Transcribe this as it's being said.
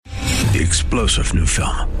The explosive new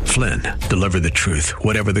film, Flynn, deliver the truth,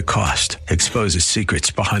 whatever the cost, exposes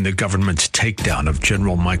secrets behind the government's takedown of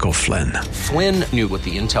General Michael Flynn. Flynn knew what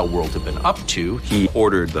the intel world had been up to. He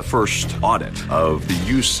ordered the first audit of the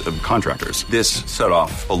use of contractors. This set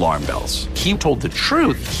off alarm bells. He told the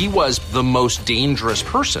truth. He was the most dangerous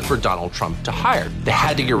person for Donald Trump to hire. They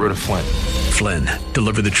had to get rid of Flynn. Flynn,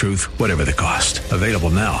 deliver the truth, whatever the cost. Available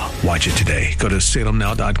now. Watch it today. Go to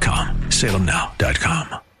salemnow.com.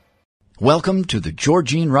 salemnow.com. Welcome to the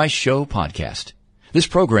Georgene Rice Show podcast. This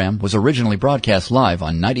program was originally broadcast live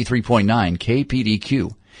on 93.9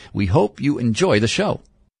 KPDQ. We hope you enjoy the show.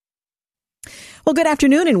 Well, good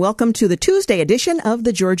afternoon and welcome to the Tuesday edition of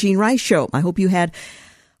the Georgene Rice Show. I hope you had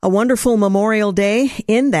a wonderful Memorial Day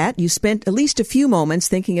in that you spent at least a few moments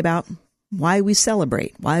thinking about why we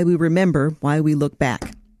celebrate, why we remember, why we look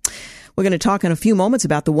back. We're going to talk in a few moments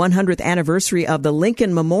about the 100th anniversary of the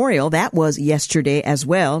Lincoln Memorial. That was yesterday as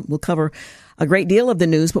well. We'll cover a great deal of the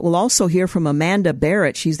news, but we'll also hear from Amanda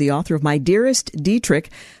Barrett. She's the author of My Dearest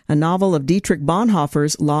Dietrich, a novel of Dietrich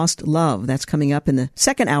Bonhoeffer's Lost Love. That's coming up in the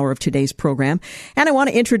second hour of today's program. And I want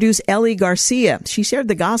to introduce Ellie Garcia. She shared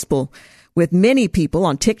the gospel with many people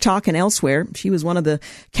on TikTok and elsewhere. She was one of the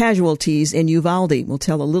casualties in Uvalde. We'll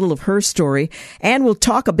tell a little of her story, and we'll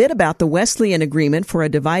talk a bit about the Wesleyan Agreement for a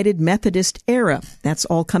Divided Methodist Era. That's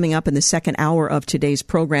all coming up in the second hour of today's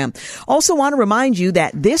program. Also want to remind you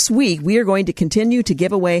that this week we are going to continue to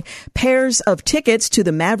give away pairs of tickets to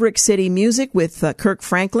the Maverick City Music with Kirk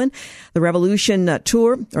Franklin, the Revolution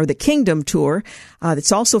Tour, or the Kingdom Tour.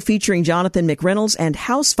 It's also featuring Jonathan McReynolds and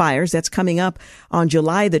House Fires. That's coming up on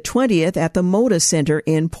July the 20th at the Moda Center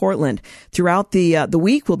in Portland. Throughout the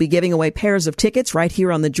week, we'll be giving away pairs of tickets right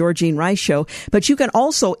here on the Georgene Rice Show. But you can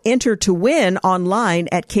also enter to win online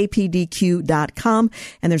at kpdq.com,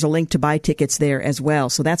 and there's a link to buy tickets there as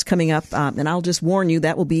well. So that's coming up, and I'll just warn you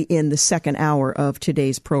that will be in the second hour of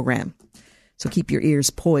today's program. So keep your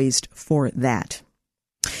ears poised for that.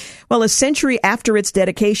 Well, a century after its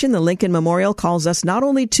dedication, the Lincoln Memorial calls us not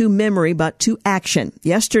only to memory, but to action.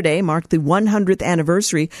 Yesterday marked the 100th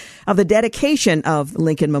anniversary of the dedication of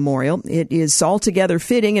Lincoln Memorial. It is altogether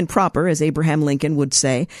fitting and proper, as Abraham Lincoln would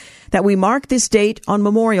say, that we mark this date on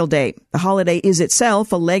Memorial Day. The holiday is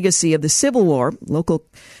itself a legacy of the Civil War. Local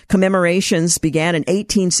commemorations began in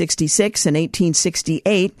 1866 and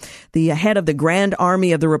 1868. The head of the Grand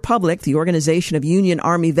Army of the Republic, the Organization of Union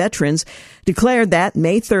Army Veterans, declared that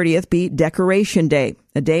May 30th be Decoration Day,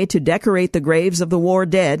 a day to decorate the graves of the war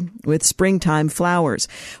dead with springtime flowers.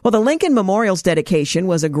 Well, the Lincoln Memorial's dedication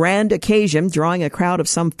was a grand occasion, drawing a crowd of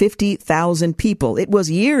some 50,000 people. It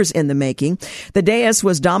was years in the making. The dais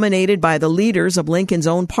was dominated by the leaders of Lincoln's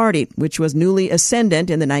own party, which was newly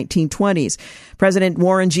ascendant in the 1920s. President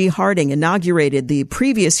Warren G. Harding, inaugurated the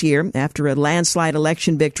previous year after a landslide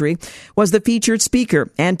election victory, was the featured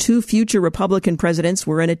speaker, and two future Republican presidents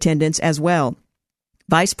were in attendance as well.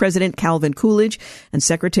 Vice President Calvin Coolidge and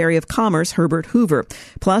Secretary of Commerce Herbert Hoover,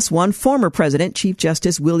 plus one former president, Chief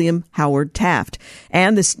Justice William Howard Taft,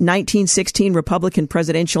 and the 1916 Republican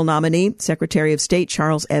presidential nominee, Secretary of State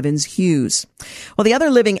Charles Evans Hughes. Well, the other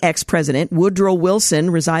living ex-president, Woodrow Wilson,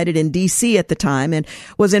 resided in D.C. at the time and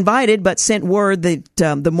was invited but sent word that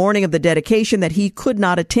the morning of the dedication that he could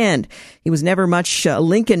not attend. He was never much a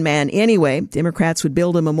Lincoln man anyway. Democrats would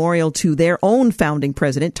build a memorial to their own founding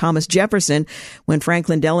president, Thomas Jefferson, when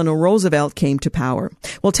Franklin Delano Roosevelt came to power.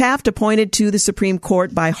 Well, Taft, appointed to the Supreme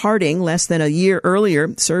Court by Harding less than a year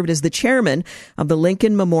earlier, served as the chairman of the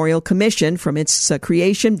Lincoln Memorial Commission from its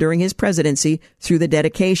creation during his presidency through the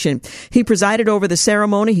dedication. He presided over the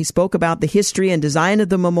ceremony. He spoke about the history and design of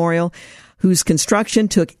the memorial, whose construction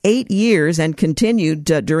took 8 years and continued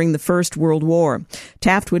during the First World War.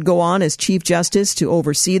 Taft would go on as Chief Justice to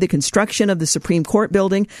oversee the construction of the Supreme Court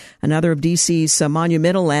building, another of D.C.'s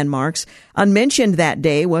monumental landmarks. Unmentioned that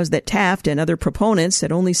day was that Taft and other proponents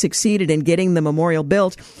had only succeeded in getting the memorial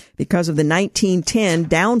built because of the 1910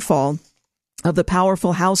 downfall of the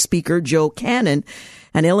powerful House Speaker Joe Cannon,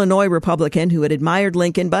 an Illinois Republican who had admired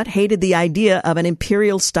Lincoln but hated the idea of an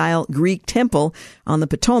imperial-style Greek temple on the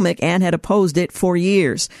Potomac and had opposed it for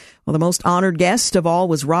years. Well, the most honored guest of all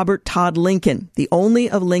was Robert Todd Lincoln, the only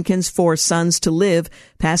of Lincoln's 4 sons to live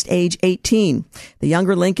past age 18. The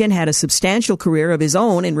younger Lincoln had a substantial career of his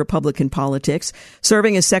own in Republican politics,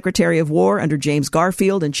 serving as Secretary of War under James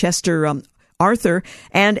Garfield and Chester Arthur,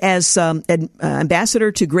 and as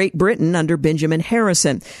ambassador to Great Britain under Benjamin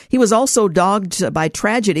Harrison. He was also dogged by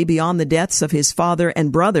tragedy beyond the deaths of his father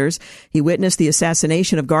and brothers. He witnessed the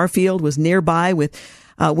assassination of Garfield, was nearby with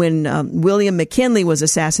When William McKinley was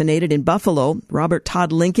assassinated in Buffalo, Robert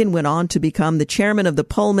Todd Lincoln went on to become the chairman of the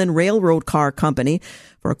Pullman Railroad Car Company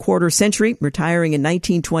for a quarter century, retiring in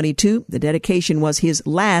 1922. The dedication was his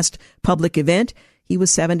last public event. He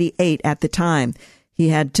was 78 at the time. He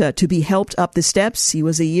had to be helped up the steps. He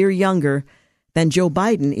was a year younger than Joe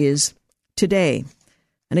Biden is today.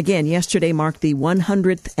 And again, yesterday marked the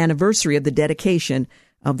 100th anniversary of the dedication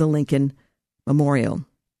of the Lincoln Memorial.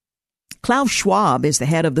 Klaus Schwab is the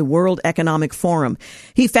head of the World Economic Forum.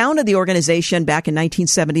 He founded the organization back in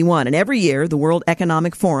 1971, and every year the World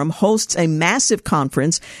Economic Forum hosts a massive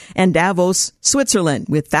conference in Davos, Switzerland,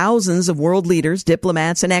 with thousands of world leaders,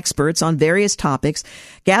 diplomats, and experts on various topics,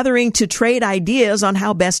 gathering to trade ideas on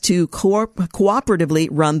how best to cooperatively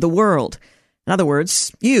run the world. In other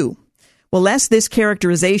words, you. Well, lest this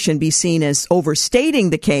characterization be seen as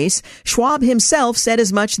overstating the case, Schwab himself said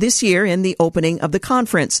as much this year in the opening of the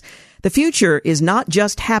conference. The future is not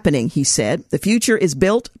just happening, he said. The future is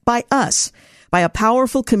built by us, by a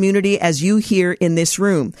powerful community as you here in this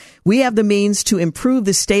room. We have the means to improve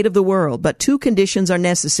the state of the world, but two conditions are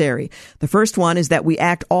necessary. The first one is that we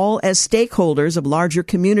act all as stakeholders of larger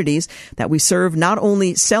communities, that we serve not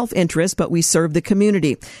only self-interest, but we serve the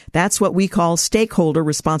community. That's what we call stakeholder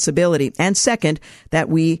responsibility. And second, that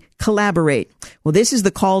we collaborate. Well, this is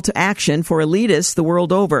the call to action for elitists the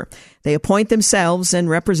world over. They appoint themselves and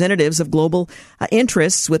representatives of global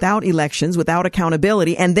interests without elections, without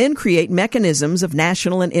accountability, and then create mechanisms of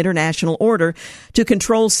national and international order to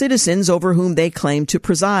control citizens over whom they claim to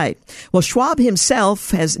preside. Well, Schwab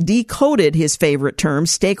himself has decoded his favorite term,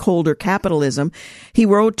 stakeholder capitalism. He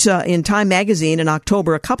wrote in Time magazine in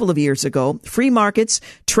October a couple of years ago, free markets,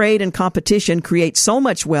 trade, and competition create so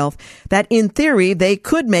much wealth that in theory they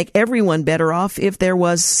could make everyone better off if there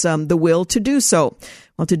was the will to do so.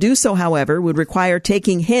 Well, to do so, however, would require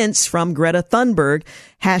taking hints from Greta Thunberg,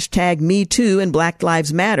 #MeToo, and Black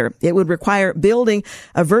Lives Matter. It would require building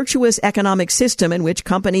a virtuous economic system in which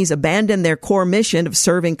companies abandon their core mission of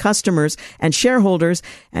serving customers and shareholders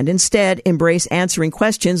and instead embrace answering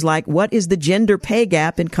questions like, what is the gender pay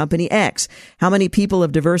gap in Company X? How many people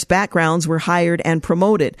of diverse backgrounds were hired and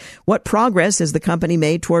promoted? What progress has the company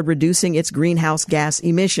made toward reducing its greenhouse gas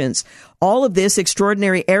emissions? All of this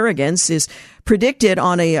extraordinary arrogance is predicated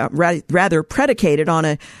on a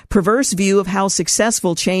perverse view of how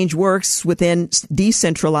successful change works within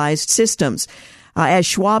decentralized systems. As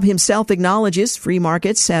Schwab himself acknowledges, free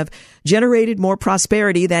markets have generated more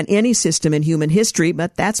prosperity than any system in human history,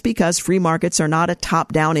 but that's because free markets are not a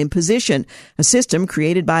top-down imposition, a system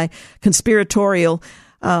created by conspiratorial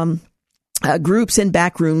groups in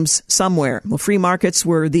back rooms somewhere. Well, free markets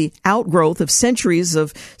were the outgrowth of centuries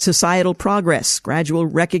of societal progress, gradual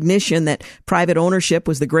recognition that private ownership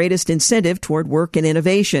was the greatest incentive toward work and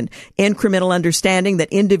innovation, incremental understanding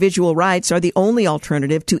that individual rights are the only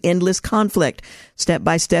alternative to endless conflict,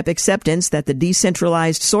 step-by-step acceptance that the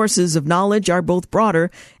decentralized sources of knowledge are both broader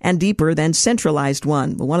and deeper than centralized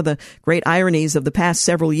one. Well, one of the great ironies of the past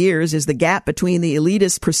several years is the gap between the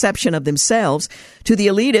elitist perception of themselves. To the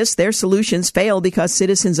elitists, their solutions fail because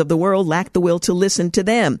citizens of the world lack the will to listen to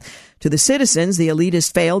them. To the citizens, the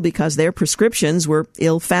elitists fail because their prescriptions were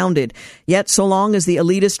ill-founded. Yet, so long as the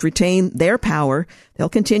elitists retain their power, they'll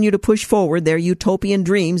continue to push forward their utopian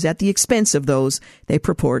dreams at the expense of those they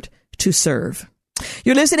purport to serve.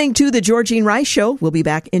 You're listening to The Georgene Rice Show. We'll be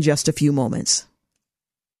back in just a few moments.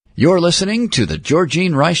 You're listening to The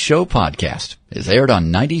Georgene Rice Show podcast. It's aired on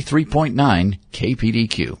 93.9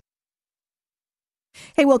 KPDQ.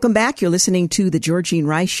 Hey, welcome back. You're listening to The Georgene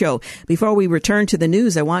Rice Show. Before we return to the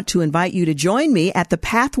news, I want to invite you to join me at the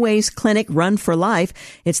Pathways Clinic Run for Life.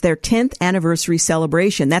 It's their 10th anniversary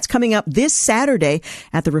celebration. That's coming up this Saturday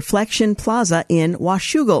at the Reflection Plaza in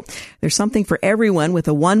Washougal. There's something for everyone with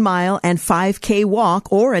a 1 mile and 5K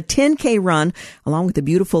walk or a 10K run, along with the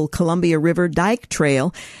beautiful Columbia River Dike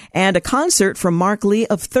Trail, and a concert from Mark Lee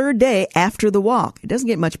of Third Day after the walk. It doesn't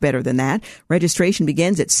get much better than that. Registration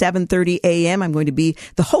begins at 7:30 a.m. I'm going to be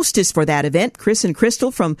the hostess for that event. Chris and Crystal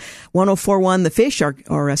from 104.1 The Fish,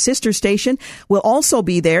 our sister station, will also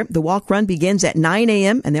be there. The walk run begins at 9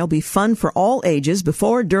 a.m. and there'll be fun for all ages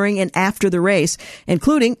before, during, and after the race,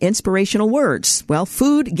 including inspirational words. Well,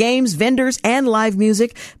 food, games, vendors, and live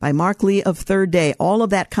music by Mark Lee of Third Day. All of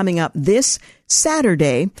that coming up this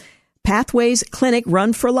Saturday. Pathways Clinic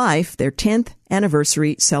Run for Life, their 10th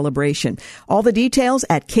anniversary celebration. All the details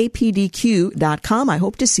at kpdq.com. I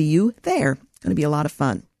hope to see you there. It's going to be a lot of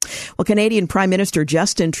fun. Well, Canadian Prime Minister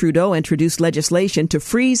Justin Trudeau introduced legislation to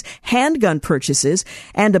freeze handgun purchases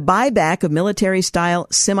and a buyback of military-style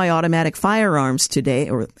semi-automatic firearms today,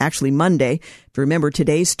 or actually Monday, Remember,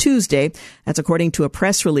 today's Tuesday. That's according to a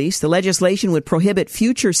press release. The legislation would prohibit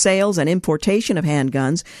future sales and importation of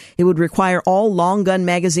handguns. It would require all long gun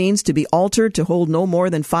magazines to be altered to hold no more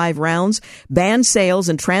than 5 rounds, ban sales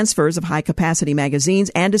and transfers of high-capacity magazines,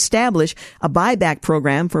 and establish a buyback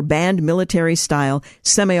program for banned military-style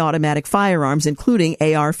semi-automatic firearms, including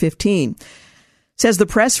AR-15. Says the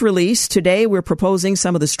press release, today we're proposing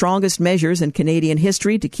some of the strongest measures in Canadian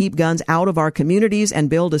history to keep guns out of our communities and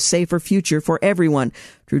build a safer future for everyone,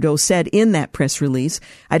 Trudeau said in that press release.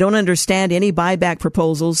 I don't understand any buyback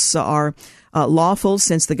proposals are lawful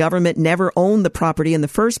since the government never owned the property in the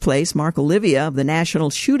first place. Mark Olivia of the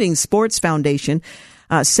National Shooting Sports Foundation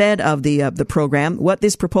said of the program, what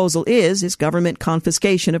this proposal is government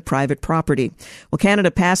confiscation of private property. Well,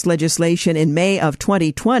 Canada passed legislation in May of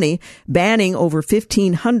 2020 banning over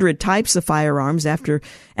 1,500 types of firearms after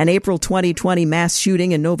an April 2020 mass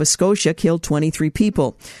shooting in Nova Scotia killed 23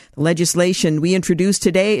 people. The legislation we introduced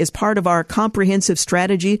today is part of our comprehensive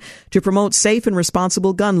strategy to promote safe and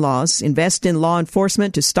responsible gun laws, invest in law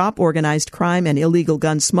enforcement to stop organized crime and illegal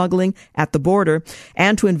gun smuggling at the border,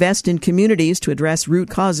 and to invest in communities to address root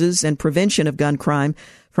causes and prevention of gun crime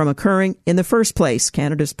from occurring in the first place,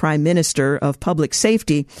 Canada's Prime Minister of Public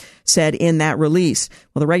Safety said in that release.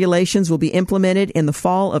 Well, the regulations will be implemented in the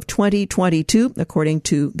fall of 2022, according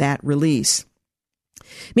to that release.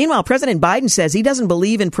 Meanwhile, President Biden says he doesn't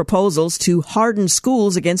believe in proposals to harden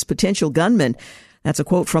schools against potential gunmen. That's a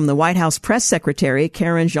quote from the White House press secretary,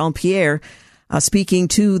 Karine Jean-Pierre, speaking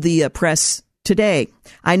to the press today.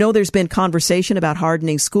 I know there's been conversation about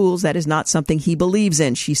hardening schools. That is not something he believes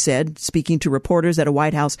in, she said, speaking to reporters at a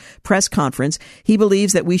White House press conference. He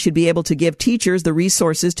believes that we should be able to give teachers the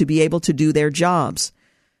resources to be able to do their jobs.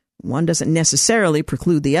 One doesn't necessarily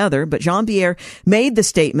preclude the other, but Jean-Pierre made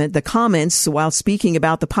the comments while speaking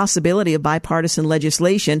about the possibility of bipartisan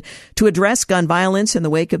legislation to address gun violence in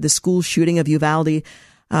the wake of the school shooting of Uvalde,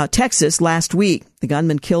 Texas last week. The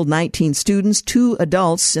gunman killed 19 students, 2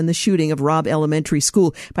 adults in the shooting of Robb Elementary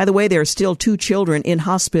School. By the way, there are still 2 children in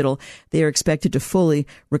hospital. They are expected to fully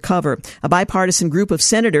recover. A bipartisan group of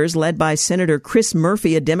senators led by Senator Chris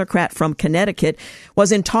Murphy, a Democrat from Connecticut,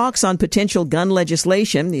 was in talks on potential gun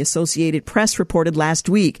legislation, the Associated Press reported last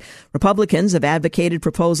week. Republicans have advocated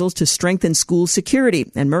proposals to strengthen school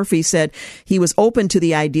security, and Murphy said he was open to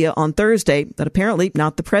the idea on Thursday, but apparently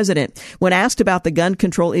not the president. When asked about the gun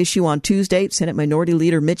control issue on Tuesday, Senate Minority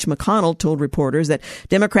Leader Mitch McConnell told reporters that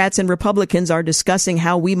Democrats and Republicans are discussing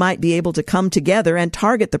how we might be able to come together and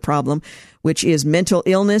target the problem, which is mental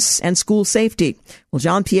illness and school safety. Well,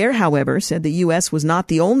 Jean-Pierre, however, said the U.S. was not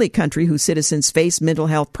the only country whose citizens face mental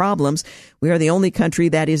health problems. We are the only country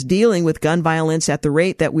that is dealing with gun violence at the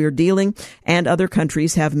rate that we're dealing, and other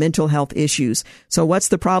countries have mental health issues. So what's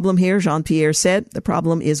the problem here? Jean-Pierre said the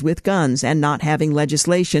problem is with guns and not having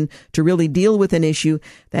legislation to really deal with an issue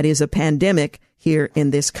that is a pandemic here in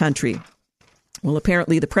this country. Well,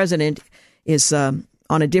 apparently the president is on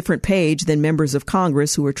a different page than members of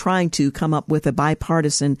Congress who are trying to come up with a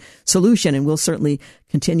bipartisan solution, and we'll certainly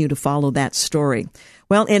continue to follow that story.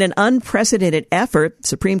 Well, in an unprecedented effort,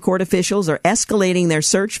 Supreme Court officials are escalating their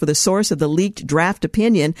search for the source of the leaked draft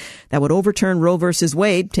opinion that would overturn Roe v.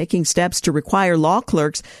 Wade, taking steps to require law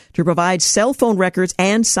clerks to provide cell phone records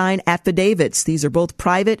and sign affidavits. These are both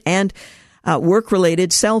private and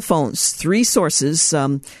work-related cell phones. 3 sources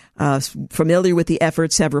familiar with the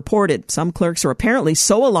efforts have reported. Some clerks are apparently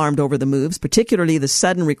so alarmed over the moves, particularly the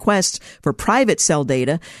sudden requests for private cell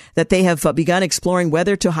data, that they have begun exploring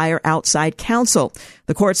whether to hire outside counsel.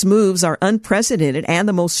 The court's moves are unprecedented and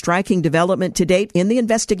the most striking development to date in the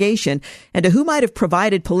investigation, and to who might have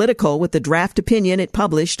provided Politico with the draft opinion it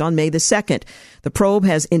published on May the 2nd. The probe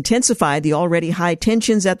has intensified the already high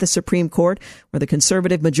tensions at the Supreme Court, where the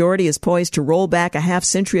conservative majority is poised to roll back a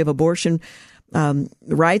half-century of abortion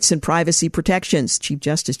rights and privacy protections. Chief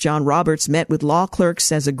Justice John Roberts met with law clerks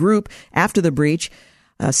as a group after the breach,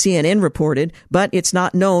 CNN reported, but it's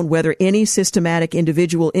not known whether any systematic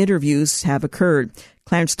individual interviews have occurred.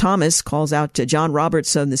 Clarence Thomas calls out to John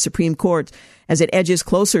Roberts on the Supreme Court as it edges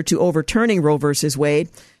closer to overturning Roe v. Wade.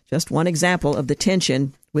 Just one example of the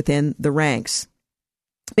tension within the ranks.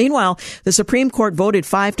 Meanwhile, the Supreme Court voted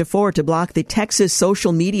 5-4 to block the Texas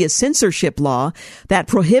social media censorship law that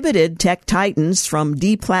prohibited tech titans from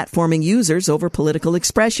deplatforming users over political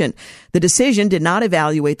expression. The decision did not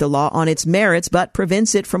evaluate the law on its merits, but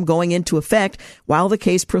prevents it from going into effect while the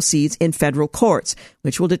case proceeds in federal courts,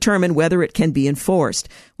 which will determine whether it can be enforced.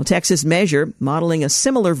 Well, Texas measure, modeling a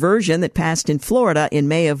similar version that passed in Florida in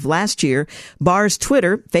May of last year, bars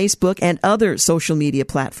Twitter, Facebook, and other social media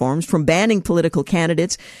platforms from banning political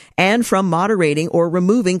candidates and from moderating or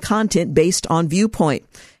removing content based on viewpoint.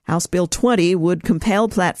 House Bill 20 would compel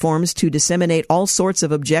platforms to disseminate all sorts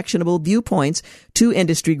of objectionable viewpoints to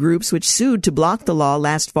industry groups, which sued to block the law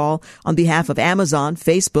last fall on behalf of Amazon,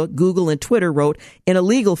 Facebook, Google, and Twitter wrote in a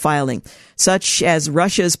legal filing, such as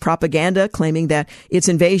Russia's propaganda claiming that its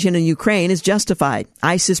invasion in Ukraine is justified,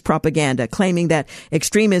 ISIS propaganda claiming that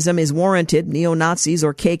extremism is warranted, neo-Nazis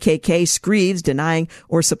or KKK screeds denying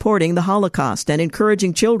or supporting the Holocaust, and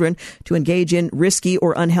encouraging children to engage in risky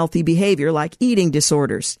or unhealthy behavior like eating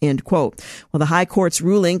disorders. End quote. Well, the High Court's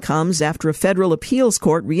ruling comes after a federal appeals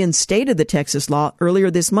court reinstated the Texas law earlier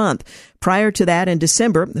this month. Prior to that, in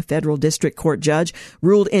December, the federal district court judge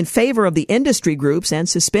ruled in favor of the industry groups and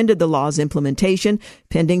suspended the law's implementation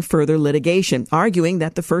pending further litigation, arguing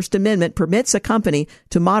that the First Amendment permits a company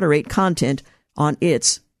to moderate content on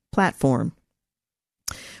its platform.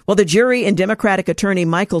 Well, the jury in Democratic attorney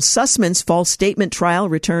Michael Sussman's false statement trial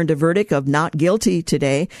returned a verdict of not guilty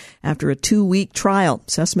today after a 2-week trial.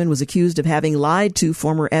 Sussman was accused of having lied to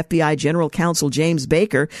former FBI General Counsel James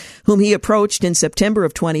Baker, whom he approached in September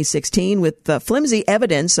of 2016 with flimsy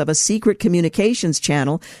evidence of a secret communications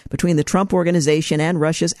channel between the Trump Organization and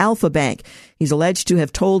Russia's Alfa Bank. He's alleged to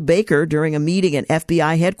have told Baker during a meeting at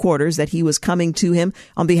FBI headquarters that he was coming to him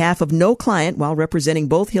on behalf of no client while representing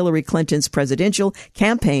both Hillary Clinton's presidential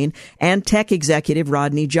campaign and tech executive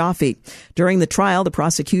Rodney Joffe. During the trial, the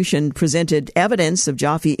prosecution presented evidence of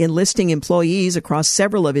Joffe enlisting employees across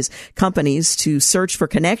several of his companies to search for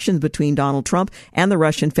connections between Donald Trump and the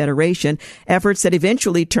Russian Federation, efforts that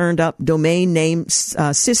eventually turned up domain name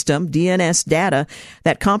system, DNS data,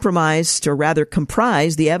 that comprised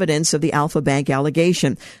the evidence of the Alfa Bank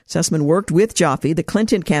allegation. Sussman worked with Joffe, the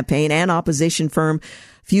Clinton campaign, and opposition firm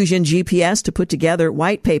Fusion GPS to put together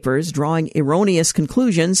white papers drawing erroneous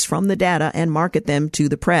conclusions from the data and market them to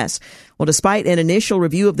the press. Well, despite an initial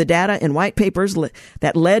review of the data and white papers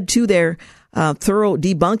that led to their thorough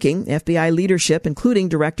debunking, FBI leadership, including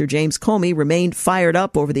Director James Comey, remained fired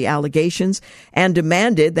up over the allegations and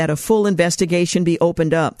demanded that a full investigation be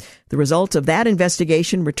opened up. The result of that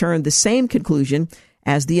investigation returned the same conclusion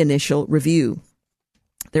as the initial review.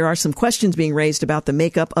 There are some questions being raised about the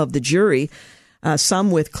makeup of the jury, some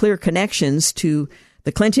with clear connections to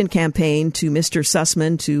the Clinton campaign, to Mr.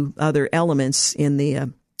 Sussman, to other elements in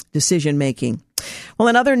the decision-making. Well,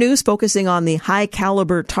 in other news, focusing on the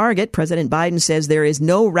high-caliber target, President Biden says there is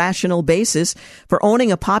no rational basis for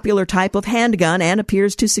owning a popular type of handgun and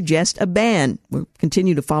appears to suggest a ban. We'll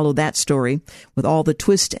continue to follow that story with all the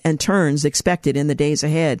twists and turns expected in the days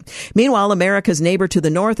ahead. Meanwhile, America's neighbor to the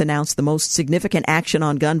north announced the most significant action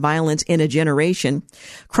on gun violence in a generation.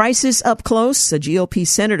 Crisis up close. A GOP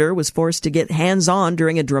senator was forced to get hands-on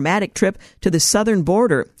during a dramatic trip to the southern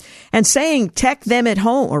border. And saying teach them at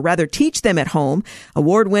home,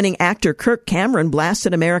 award-winning actor Kirk Cameron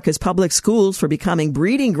blasted America's public schools for becoming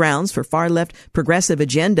breeding grounds for far-left progressive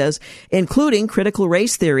agendas, including critical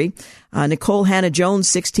race theory, Nicole Hannah-Jones'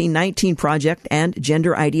 1619 Project, and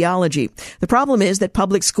gender ideology. The problem is that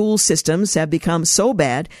public school systems have become so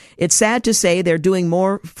bad, it's sad to say they're doing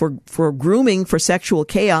more for grooming for sexual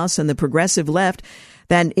chaos in the progressive left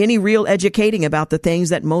than any real educating about the things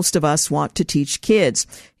that most of us want to teach kids.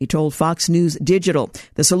 He told Fox News Digital.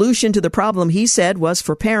 The solution to the problem, he said, was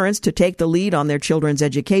for parents to take the lead on their children's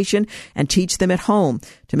education and teach them at home.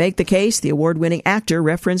 To make the case, the award-winning actor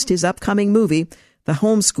referenced his upcoming movie, The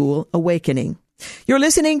Homeschool Awakening. You're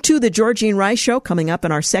listening to The Georgene Rice Show. Coming up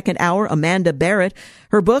in our second hour, Amanda Barrett.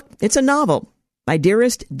 Her book, it's a novel, My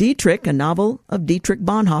Dearest Dietrich, a novel of Dietrich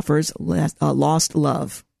Bonhoeffer's Lost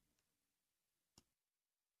Love.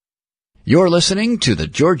 You're listening to the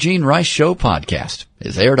Georgene Rice Show podcast.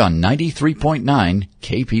 It's aired on 93.9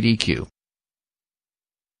 KPDQ.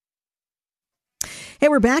 Hey,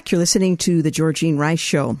 we're back. You're listening to the Georgene Rice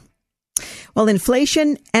Show. Well,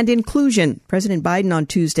 inflation and inclusion. President Biden on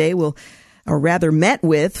Tuesday met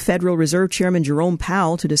with Federal Reserve Chairman Jerome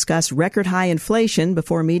Powell to discuss record high inflation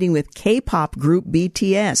before meeting with K-pop group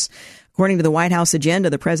BTS. According to the White House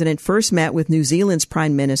agenda, the president first met with New Zealand's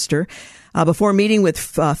prime minister before meeting with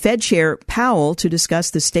Fed Chair Powell to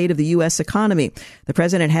discuss the state of the U.S. economy. The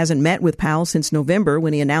president hasn't met with Powell since November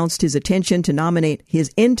when he announced his intention to nominate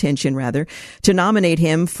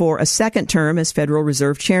him for a second term as Federal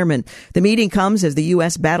Reserve Chairman. The meeting comes as the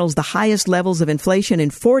U.S. battles the highest levels of inflation in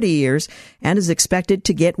 40 years and is expected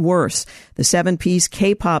to get worse. The 7-piece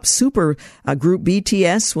K-pop super group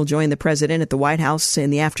BTS will join the president at the White House in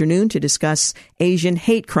the afternoon to discuss Asian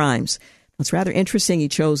hate crimes. It's rather interesting he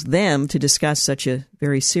chose them to discuss such a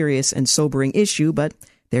very serious and sobering issue, but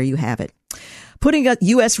there you have it. Putting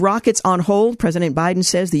U.S. rockets on hold, President Biden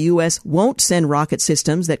says the U.S. won't send rocket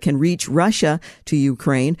systems that can reach Russia to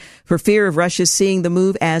Ukraine for fear of Russia seeing the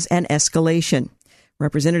move as an escalation.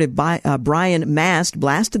 Representative Brian Mast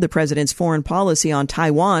blasted the president's foreign policy on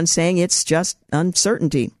Taiwan, saying it's just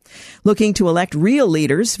uncertainty. Looking to elect real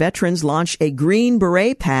leaders, veterans launch a Green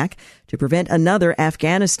Beret PAC to prevent another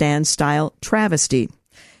Afghanistan-style travesty.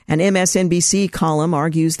 An MSNBC column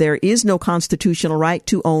argues there is no constitutional right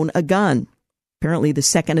to own a gun. Apparently, the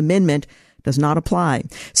Second Amendment does not apply.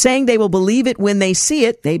 Saying they will believe it when they see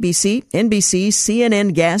it, ABC, NBC,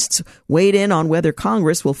 CNN guests weighed in on whether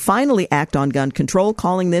Congress will finally act on gun control,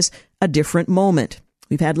 calling this a different moment.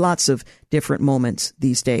 We've had lots of different moments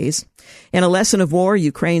these days. In a lesson of war,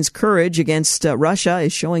 Ukraine's courage against Russia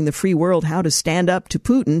is showing the free world how to stand up to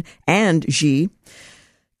Putin and Xi.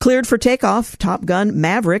 Cleared for takeoff, Top Gun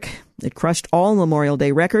Maverick. It crushed all Memorial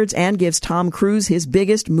Day records and gives Tom Cruise his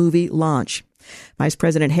biggest movie launch. Vice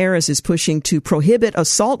President Harris is pushing to prohibit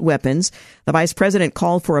assault weapons. The vice president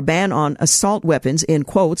called for a ban on assault weapons, in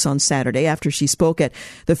quotes, on Saturday after she spoke at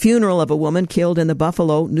the funeral of a woman killed in the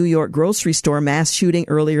Buffalo, New York grocery store mass shooting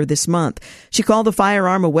earlier this month. She called the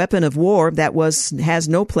firearm a weapon of war that has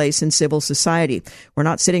no place in civil society. We're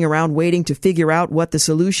not sitting around waiting to figure out what the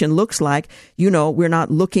solution looks like. You know, we're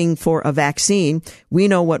not looking for a vaccine. We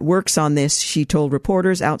know what works on this, she told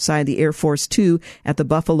reporters outside the Air Force Two at the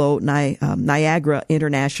Buffalo Niagara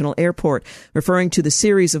International Airport, referring to the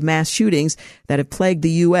series of mass shootings that have plagued the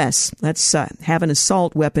U.S. Let's have an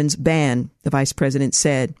assault weapons ban, the vice president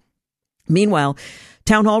said. Meanwhile,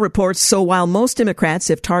 Town Hall reports, so while most Democrats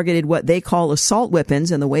have targeted what they call assault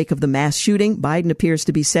weapons in the wake of the mass shooting, Biden appears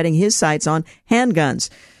to be setting his sights on handguns,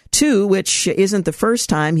 too, which isn't the first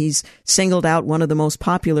time he's singled out one of the most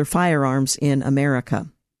popular firearms in America.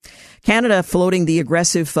 Canada floating the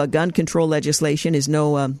aggressive gun control legislation is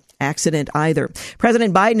no accident either.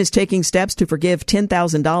 President Biden is taking steps to forgive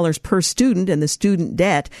 $10,000 per student in the student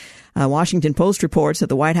debt. Washington Post reports that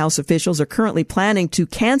the White House officials are currently planning to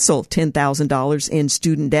cancel $10,000 in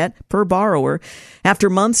student debt per borrower after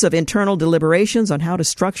months of internal deliberations on how to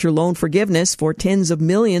structure loan forgiveness for tens of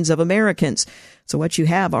millions of Americans. So what you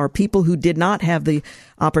have are people who did not have the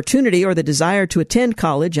opportunity or the desire to attend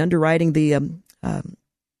college underwriting the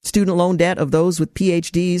student loan debt of those with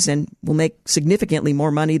PhDs and will make significantly more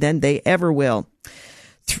money than they ever will.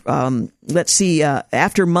 Let's see,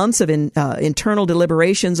 after months of internal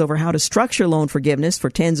deliberations over how to structure loan forgiveness for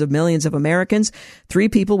tens of millions of Americans, 3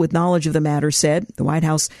 people with knowledge of the matter said the White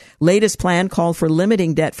House latest plan called for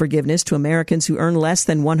limiting debt forgiveness to Americans who earn less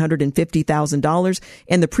than $150,000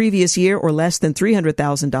 in the previous year or less than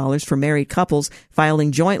 $300,000 for married couples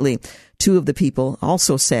filing jointly. 2 of the people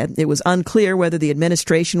also said it was unclear whether the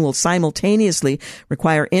administration will simultaneously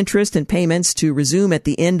require interest and payments to resume at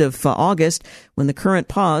the end of August when the current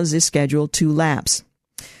pause is scheduled to lapse.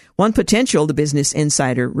 One potential, the Business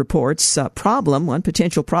Insider reports, one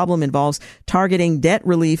potential problem involves targeting debt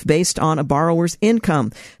relief based on a borrower's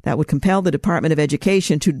income. That would compel the Department of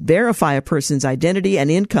Education to verify a person's identity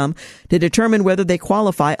and income to determine whether they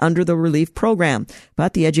qualify under the relief program.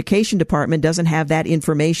 But the Education Department doesn't have that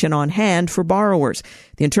information on hand for borrowers.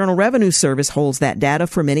 The Internal Revenue Service holds that data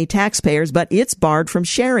for many taxpayers, but it's barred from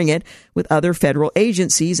sharing it with other federal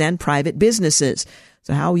agencies and private businesses.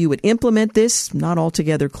 So how you would implement this, not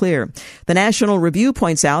altogether clear. The National Review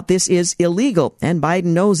points out this is illegal, and Biden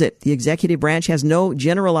knows it. The executive branch has no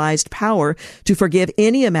generalized power to forgive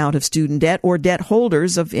any amount of student debt or debt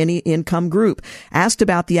holders of any income group. Asked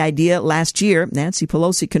about the idea last year, Nancy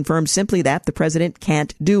Pelosi confirmed simply that the president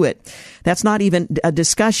can't do it. That's not even a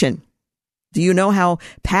discussion. Do you know how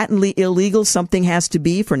patently illegal something has to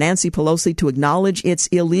be for Nancy Pelosi to acknowledge it's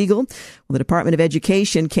illegal? Well, the Department of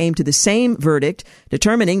Education came to the same verdict,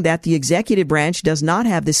 determining that the executive branch does not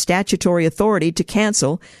have the statutory authority to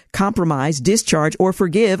cancel, compromise, discharge, or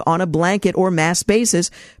forgive on a blanket or mass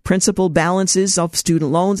basis principal balances of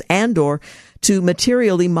student loans and/or to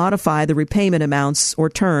materially modify the repayment amounts or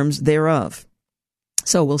terms thereof.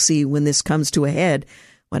 So we'll see when this comes to a head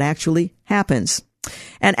what actually happens.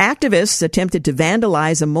 And activists attempted to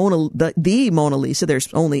vandalize the Mona Lisa,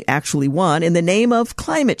 there's only actually one, in the name of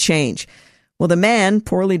climate change. Well, the man,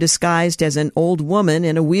 poorly disguised as an old woman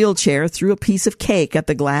in a wheelchair, threw a piece of cake at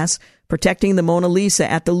the glass protecting the Mona Lisa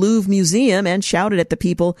at the Louvre Museum and shouted at the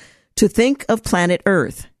people to think of planet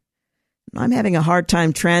Earth. I'm having a hard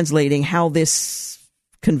time translating how this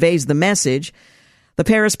conveys the message. The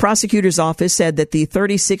Paris prosecutor's office said that the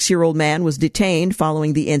 36-year-old man was detained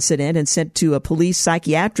following the incident and sent to a police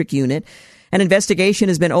psychiatric unit. An investigation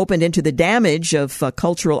has been opened into the damage of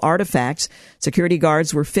cultural artifacts. Security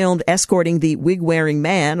guards were filmed escorting the wig-wearing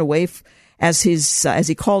man away as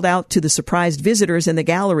he called out to the surprised visitors in the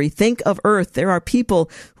gallery, "Think of Earth. There are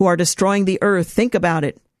people who are destroying the Earth. Think about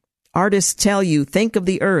it. Artists tell you, think of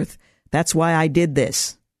the Earth. That's why I did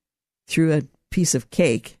this." Threw a piece of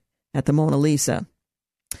cake at the Mona Lisa.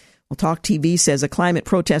 Well, Talk TV says a climate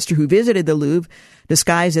protester who visited the Louvre,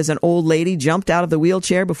 disguised as an old lady, jumped out of the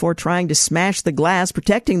wheelchair before trying to smash the glass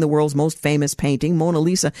protecting the world's most famous painting, Mona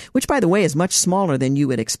Lisa, which, by the way, is much smaller than you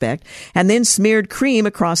would expect, and then smeared cream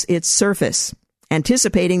across its surface,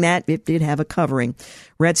 anticipating that it did have a covering.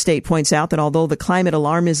 Red State points out that although the climate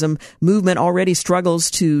alarmism movement already struggles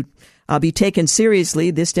to be taken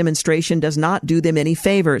seriously, this demonstration does not do them any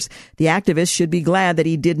favors. The activist should be glad that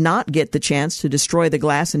he did not get the chance to destroy the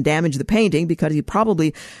glass and damage the painting, because he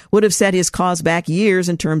probably would have set his cause back years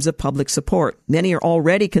in terms of public support. Many are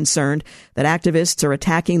already concerned that activists are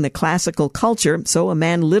attacking the classical culture, so a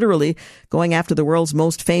man literally going after the world's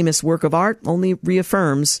most famous work of art only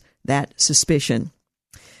reaffirms that suspicion.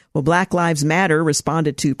 Well, Black Lives Matter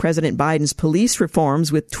responded to President Biden's police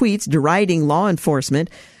reforms with tweets deriding law enforcement.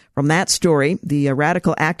 From that story, the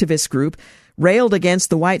radical activist group railed against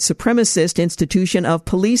the white supremacist institution of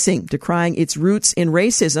policing, decrying its roots in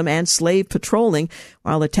racism and slave patrolling,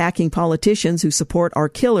 while attacking politicians who support our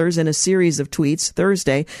killers in a series of tweets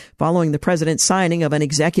Thursday following the president's signing of an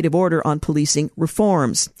executive order on policing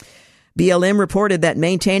reforms. BLM reported that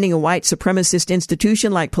maintaining a white supremacist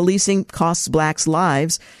institution like policing costs blacks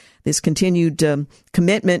lives. This continued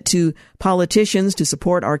commitment to politicians to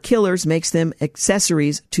support our killers makes them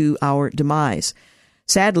accessories to our demise.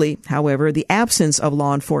 Sadly, however, the absence of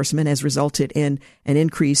law enforcement has resulted in an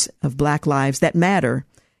increase of black lives that matter,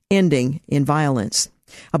 ending in violence.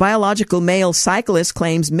 A biological male cyclist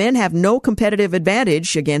claims men have no competitive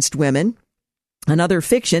advantage against women. Another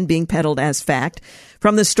fiction being peddled as fact.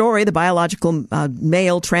 From the story, the biological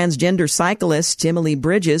male transgender cyclist Emily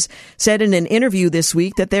Bridges said in an interview this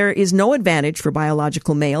week that there is no advantage for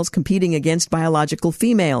biological males competing against biological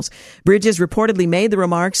females. Bridges reportedly made the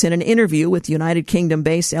remarks in an interview with United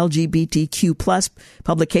Kingdom-based LGBTQ+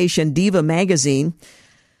 publication Diva magazine.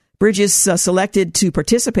 Bridges selected to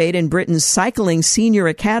participate in Britain's Cycling Senior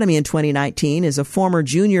Academy in 2019 as a former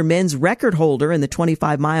junior men's record holder in the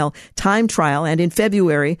 25-mile time trial, and in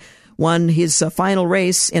February won his final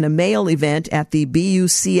race in a male event at the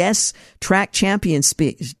BUCS Track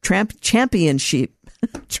Championship.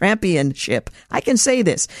 I can say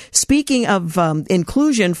this. Speaking of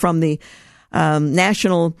inclusion from the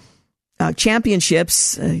national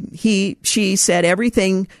championships, she said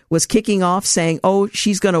everything was kicking off saying, oh,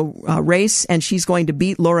 she's going to race and she's going to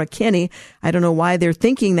beat Laura Kinney. I don't know why they're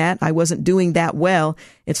thinking that. I wasn't doing that well.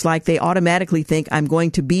 It's like they automatically think I'm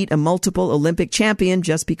going to beat a multiple Olympic champion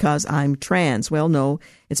just because I'm trans. Well, no,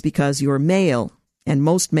 it's because you're male, and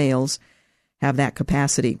most males have that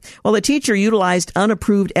capacity. Well, a teacher utilized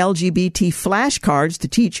unapproved LGBT flashcards to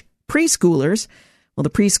teach preschoolers. Well, the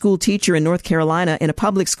preschool teacher in North Carolina in a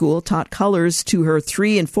public school taught colors to her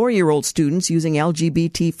 3- and 4-year-old students using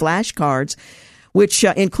LGBT flashcards, which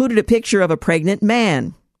included a picture of a pregnant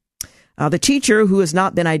man. The teacher, who has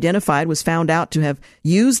not been identified, was found out to have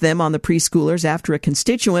used them on the preschoolers after a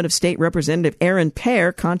constituent of State Representative Aaron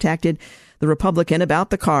Pear contacted the Republican about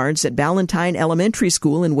the cards at Ballantyne Elementary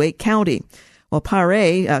School in Wake County. Well,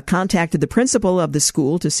 Pear contacted the principal of the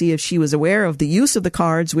school to see if she was aware of the use of the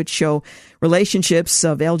cards, which show relationships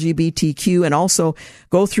of LGBTQ and also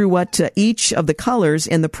go through what each of the colors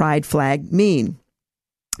in the pride flag mean.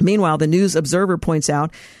 Meanwhile, the News Observer points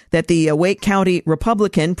out that the Wake County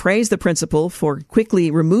Republican praised the principal for quickly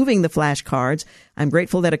removing the flashcards. I'm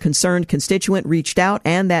grateful that a concerned constituent reached out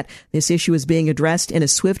and that this issue is being addressed in a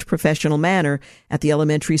swift, professional manner at the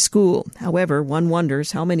elementary school. However, one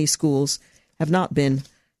wonders how many schools have not been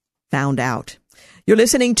found out. You're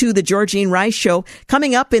listening to The Georgene Rice Show.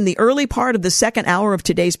 Coming up in the early part of the second hour of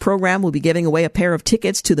today's program, we'll be giving away a pair of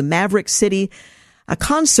tickets to the Maverick City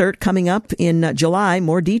concert coming up in July.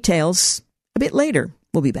 More details a bit later.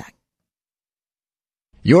 We'll be back.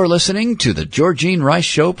 You're listening to The Georgene Rice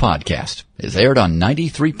Show podcast. It's aired on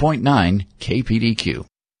 93.9 KPDQ.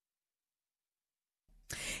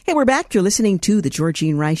 Hey, we're back. You're listening to The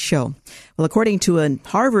Georgene Rice Show. Well, according to a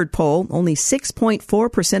Harvard poll, only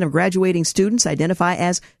 6.4% of graduating students identify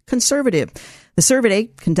as conservative. The survey,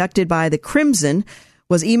 conducted by the Crimson,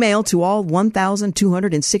 was emailed to all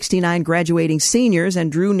 1,269 graduating seniors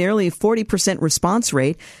and drew nearly a 40% response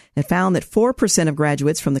rate. It found that 4% of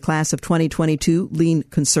graduates from the class of 2022 lean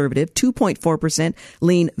conservative, 2.4%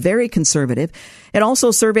 lean very conservative. It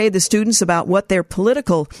also surveyed the students about what their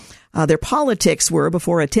politics were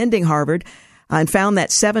before attending Harvard. and found that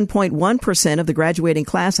 7.1% of the graduating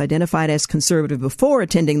class identified as conservative before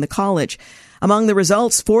attending the college. Among the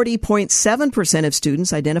results, 40.7% of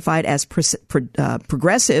students identified as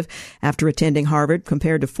progressive after attending Harvard,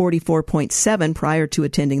 compared to 44.7% prior to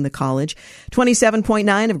attending the college.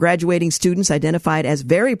 27.9% of graduating students identified as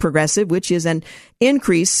very progressive, which is an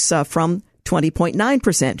increase from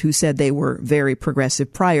 20.9% who said they were very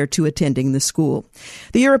progressive prior to attending the school.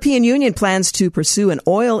 The European Union plans to pursue an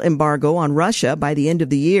oil embargo on Russia by the end of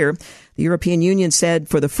the year. The European Union said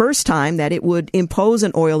for the first time that it would impose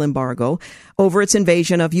an oil embargo over its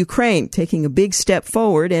invasion of Ukraine, taking a big step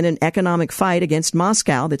forward in an economic fight against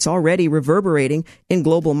Moscow that's already reverberating in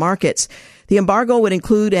global markets. The embargo would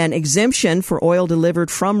include an exemption for oil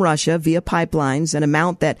delivered from Russia via pipelines, an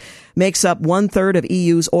amount that makes up 1/3 of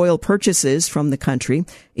EU's oil purchases from the country.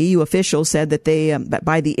 EU officials said that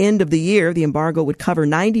by the end of the year, the embargo would cover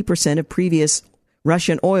 90% of previous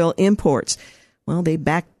Russian oil imports. Well, they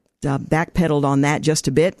backpedaled on that just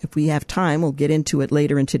a bit. If we have time, we'll get into it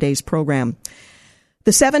later in today's program.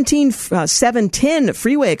 The 710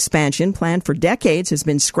 freeway expansion planned for decades has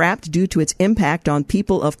been scrapped due to its impact on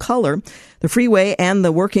people of color. The freeway and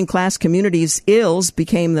the working class community's ills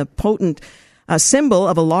became the potent symbol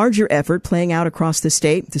of a larger effort playing out across the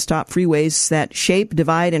state to stop freeways that shape,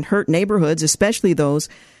 divide, and hurt neighborhoods, especially those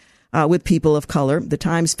with people of color. The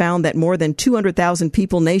Times found that more than 200,000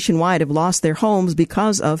 people nationwide have lost their homes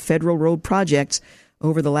because of federal road projects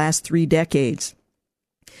over the last 3 decades.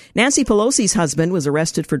 Nancy Pelosi's husband was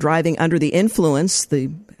arrested for driving under the influence. The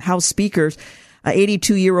House Speaker's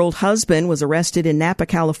 82-year-old husband was arrested in Napa,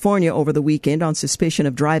 California over the weekend on suspicion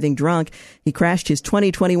of driving drunk. He crashed his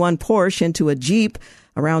 2021 Porsche into a Jeep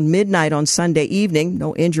around midnight on Sunday evening.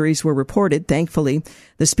 No injuries were reported, thankfully.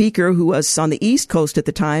 The Speaker, who was on the East Coast at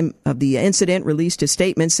the time of the incident, released a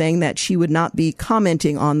statement saying that she would not be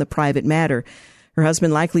commenting on the private matter. Her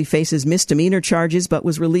husband likely faces misdemeanor charges, but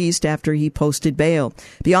was released after he posted bail.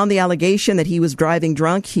 Beyond the allegation that he was driving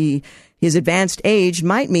drunk, his advanced age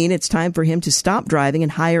might mean it's time for him to stop driving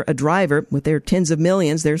and hire a driver. With their tens of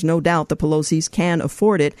millions, there's no doubt the Pelosi's can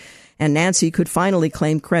afford it, and Nancy could finally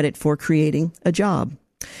claim credit for creating a job.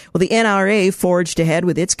 Well, the NRA forged ahead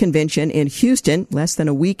with its convention in Houston less than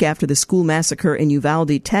a week after the school massacre in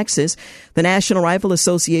Uvalde, Texas. The National Rifle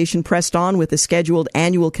Association pressed on with the scheduled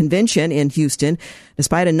annual convention in Houston,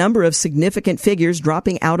 despite a number of significant figures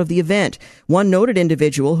dropping out of the event. One noted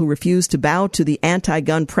individual who refused to bow to the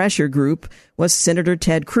anti-gun pressure group was Senator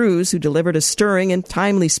Ted Cruz, who delivered a stirring and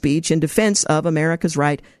timely speech in defense of America's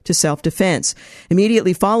right to self-defense.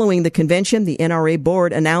 Immediately following the convention, the NRA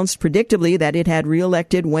board announced predictably that it had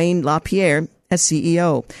re-elected Wayne LaPierre as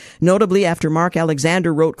CEO. Notably, after Mark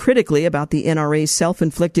Alexander wrote critically about the NRA's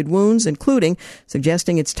self-inflicted wounds, including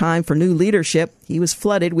suggesting it's time for new leadership, he was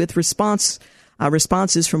flooded with responses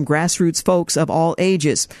from grassroots folks of all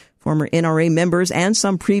ages, former NRA members and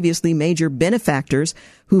some previously major benefactors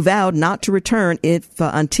who vowed not to return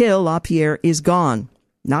until LaPierre is gone.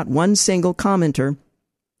 Not one single commenter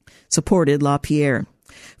supported LaPierre.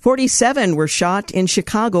 47 were shot in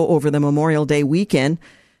Chicago over the Memorial Day weekend.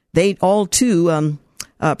 They all too,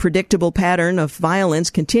 predictable pattern of violence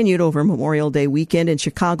continued over Memorial Day weekend in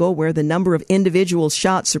Chicago, where the number of individuals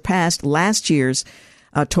shot surpassed last year's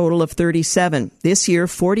a total of 37. This year,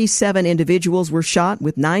 47 individuals were shot,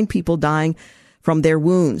 with 9 people dying from their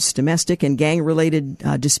wounds. Domestic and gang-related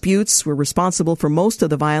disputes were responsible for most of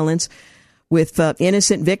the violence, with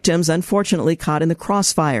innocent victims unfortunately caught in the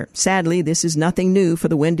crossfire. Sadly, this is nothing new for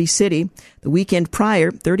the Windy City. The weekend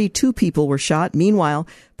prior, 32 people were shot. Meanwhile,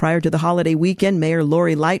 prior to the holiday weekend, Mayor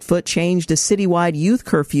Lori Lightfoot changed a citywide youth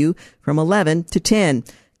curfew from 11 to 10.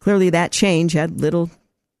 Clearly, that change had little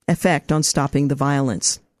effect on stopping the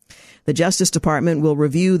violence. The Justice Department will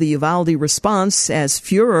review the Uvalde response as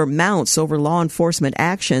furor mounts over law enforcement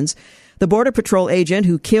actions. The Border Patrol agent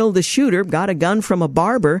who killed the shooter got a gun from a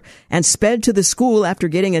barber and sped to the school after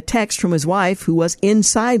getting a text from his wife, who was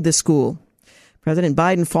inside the school. President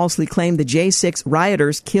Biden falsely claimed the J6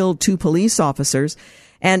 rioters killed 2 police officers.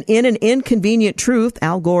 And in an inconvenient truth,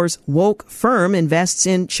 Al Gore's woke firm invests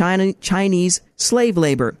in Chinese slave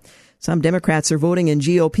labor. Some Democrats are voting in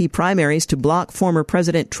GOP primaries to block former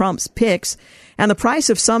President Trump's picks, and the price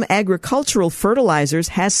of some agricultural fertilizers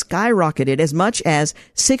has skyrocketed as much as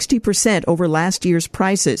 60% over last year's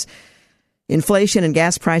prices. Inflation and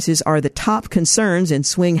gas prices are the top concerns in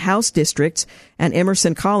swing House districts, and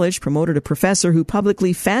Emerson College promoted a professor who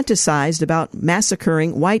publicly fantasized about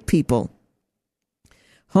massacring white people.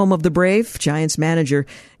 Home of the Brave, Giants manager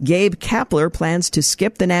Gabe Kapler plans to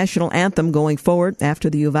skip the national anthem going forward after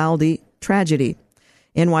the Uvalde tragedy.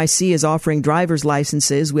 NYC is offering driver's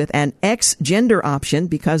licenses with an X-gender option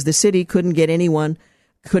because the city couldn't get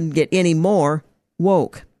any more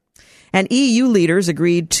woke. And EU leaders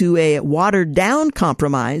agreed to a watered-down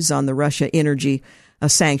compromise on the Russia energy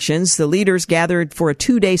sanctions. The leaders gathered for a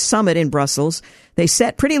 2-day summit in Brussels. They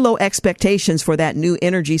set pretty low expectations for that new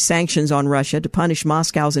energy sanctions on Russia to punish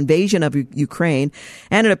Moscow's invasion of Ukraine,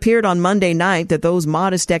 and it appeared on Monday night that those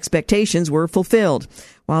modest expectations were fulfilled.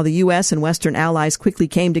 While the U.S. and Western allies quickly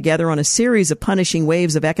came together on a series of punishing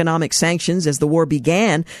waves of economic sanctions as the war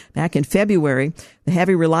began back in February, the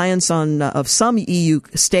heavy reliance of some EU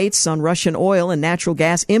states on Russian oil and natural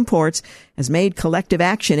gas imports has made collective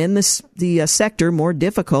action in the sector more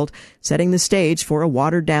difficult, setting the stage for a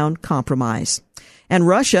watered-down compromise. And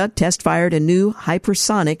Russia test-fired a new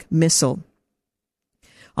hypersonic missile.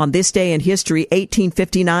 On this day in history,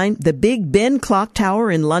 1859, the Big Ben clock tower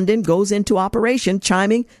in London goes into operation,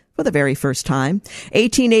 chiming for the very first time.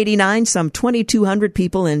 1889, some 2,200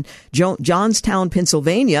 people in Johnstown,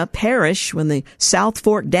 Pennsylvania, perish when the South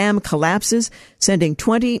Fork Dam collapses, sending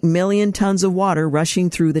 20 million tons of water rushing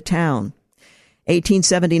through the town.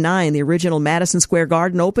 1879, the original Madison Square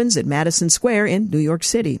Garden opens at Madison Square in New York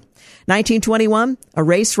City. 1921, a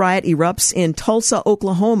race riot erupts in Tulsa,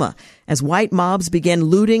 Oklahoma, as white mobs begin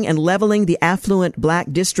looting and leveling the affluent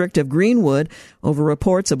black district of Greenwood over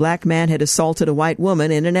reports a black man had assaulted a white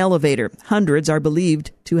woman in an elevator. Hundreds are believed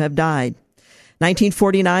to have died.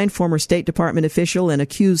 1949, former State Department official and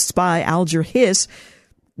accused spy Alger Hiss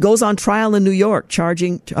goes on trial in New York,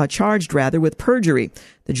 charged with perjury.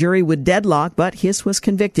 The jury would deadlock, but Hiss was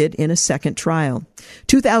convicted in a second trial.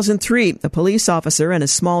 2003, a police officer in a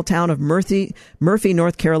small town of Murphy,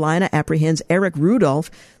 North Carolina, apprehends Eric Rudolph,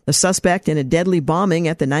 the suspect in a deadly bombing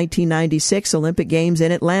at the 1996 Olympic Games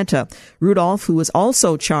in Atlanta. Rudolph, who was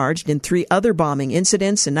also charged in 3 other bombing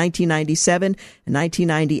incidents in 1997 and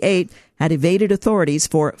 1998, had evaded authorities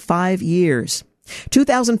for 5 years.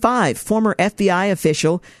 2005, former FBI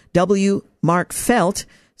official W. Mark Felt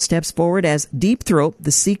steps forward as Deep Throat,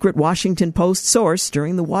 the secret Washington Post source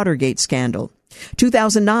during the Watergate scandal.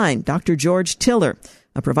 2009, Dr. George Tiller,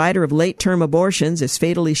 a provider of late-term abortions, is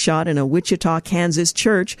fatally shot in a Wichita, Kansas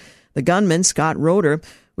church. The gunman, Scott Roeder,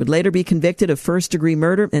 would later be convicted of first-degree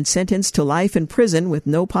murder and sentenced to life in prison with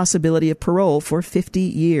no possibility of parole for 50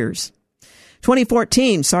 years.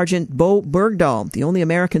 2014, Sergeant Bo Bergdahl, the only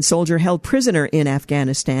American soldier held prisoner in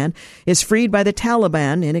Afghanistan, is freed by the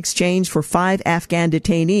Taliban in exchange for 5 Afghan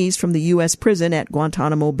detainees from the U.S. prison at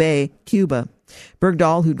Guantanamo Bay, Cuba.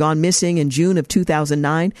 Bergdahl, who'd gone missing in June of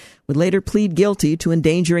 2009, would later plead guilty to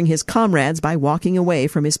endangering his comrades by walking away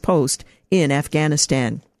from his post in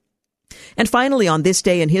Afghanistan. And finally, on this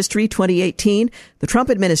day in history, 2018, the Trump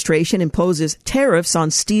administration imposes tariffs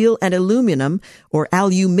on steel and aluminum, or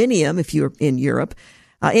aluminium if you're in Europe.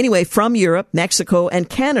 From Europe, Mexico, and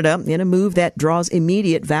Canada in a move that draws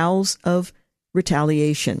immediate vows of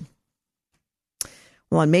retaliation.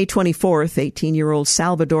 Well, on May 24th, 18-year-old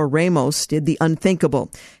Salvador Ramos did the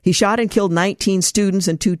unthinkable. He shot and killed 19 students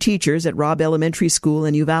and 2 teachers at Robb Elementary School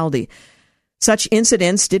in Uvalde. Such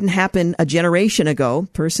incidents didn't happen a generation ago.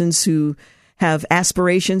 Persons who have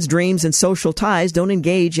aspirations, dreams, and social ties don't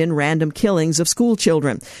engage in random killings of school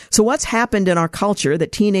children. So what's happened in our culture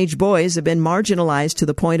that teenage boys have been marginalized to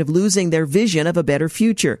the point of losing their vision of a better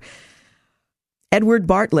future? Edward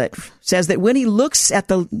Bartlett says that when he looks at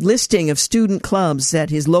the listing of student clubs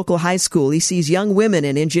at his local high school, he sees young women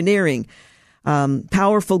in engineering,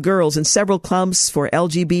 powerful girls, and several clubs for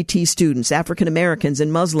LGBT students, African Americans,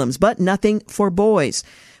 and Muslims, but nothing for boys,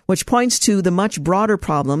 which points to the much broader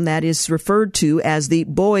problem that is referred to as the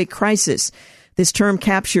boy crisis. This term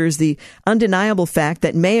captures the undeniable fact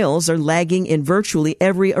that males are lagging in virtually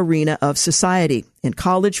every arena of society. In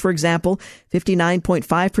college, for example,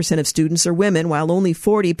 59.5% of students are women, while only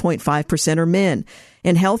 40.5% are men.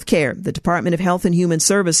 In healthcare, the Department of Health and Human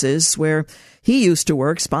Services, where he used to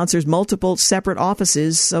work, sponsors multiple separate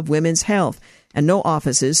offices of women's health and no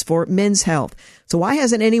offices for men's health. So why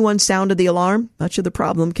hasn't anyone sounded the alarm? Much of the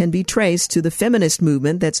problem can be traced to the feminist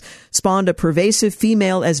movement that's spawned a pervasive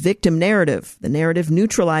female as victim narrative. The narrative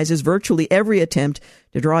neutralizes virtually every attempt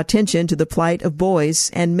to draw attention to the plight of boys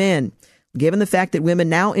and men. Given the fact that women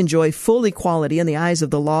now enjoy full equality in the eyes of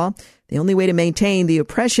the law, the only way to maintain the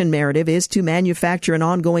oppression narrative is to manufacture an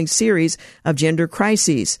ongoing series of gender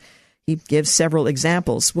crises. He gives several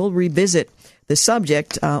examples. We'll revisit the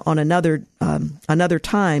subject on another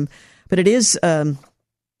time, but it is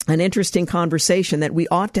an interesting conversation that we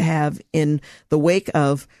ought to have in the wake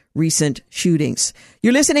of recent shootings.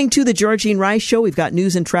 You're listening to the Georgene Rice Show. We've got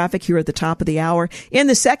news and traffic here at the top of the hour. In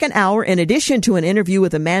the second hour, in addition to an interview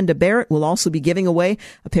with Amanda Barrett, we'll also be giving away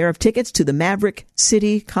a pair of tickets to the Maverick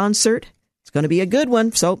City concert. It's going to be a good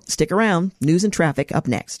one, so stick around. News and traffic up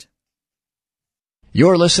next.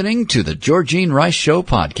 You're listening to the Georgene Rice Show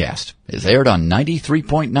podcast. It's aired on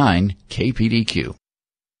 93.9 KPDQ.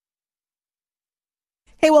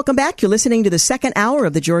 Hey, welcome back. You're listening to the second hour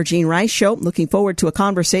of the Georgene Rice Show. Looking forward to a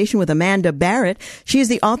conversation with Amanda Barrett. She is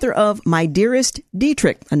the author of My Dearest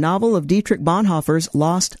Dietrich, a novel of Dietrich Bonhoeffer's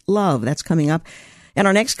Lost Love. That's coming up in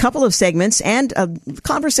our next couple of segments, and a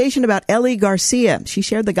conversation about Ellie Garcia. She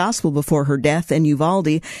shared the gospel before her death in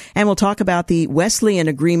Uvalde, and we'll talk about the Wesleyan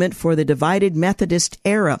Agreement for the Divided Methodist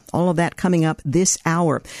Era. All of that coming up this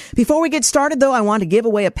hour. Before we get started, though, I want to give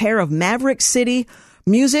away a pair of Maverick City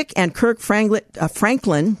Music and Kirk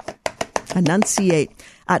Franklin, enunciate,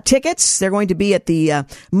 tickets. They're going to be at the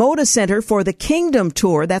Moda Center for the Kingdom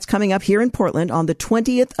Tour. That's coming up here in Portland on the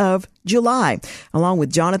 20th of July, along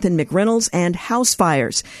with Jonathan McReynolds and House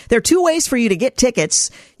Fires. There are two ways for you to get tickets.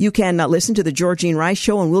 You can listen to the Georgene Rice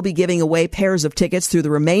Show, and we'll be giving away pairs of tickets through the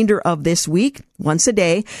remainder of this week, once a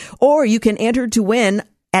day, or you can enter to win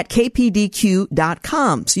at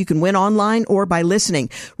kpdq.com. So you can win online or by listening.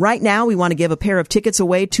 Right now, we want to give a pair of tickets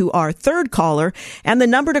away to our third caller, and the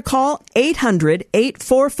number to call,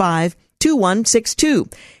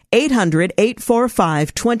 800-845-2162.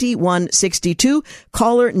 800-845-2162.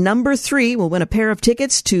 Caller number 3 will win a pair of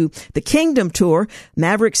tickets to the Kingdom Tour,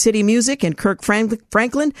 Maverick City Music and Kirk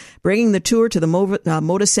Franklin, bringing the tour to the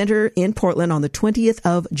Moda Center in Portland on the 20th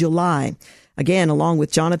of July. Again, along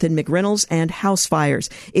with Jonathan McReynolds and House Fires.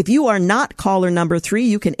 If you are not caller number 3,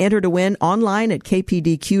 you can enter to win online at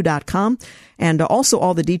kpdq.com. And also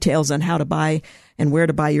all the details on how to buy and where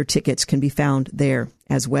to buy your tickets can be found there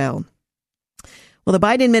as well. Well, the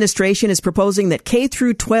Biden administration is proposing that K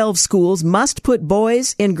through 12 schools must put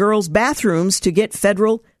boys in girls' bathrooms to get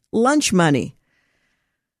federal lunch money.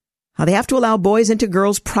 They have to allow boys into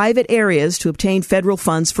girls' private areas to obtain federal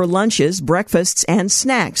funds for lunches, breakfasts, and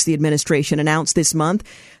snacks, the administration announced this month.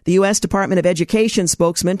 The U.S. Department of Education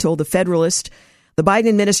spokesman told the Federalist the Biden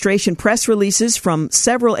administration press releases from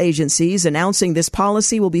several agencies announcing this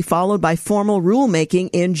policy will be followed by formal rulemaking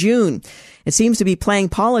in June. It seems to be playing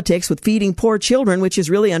politics with feeding poor children, which is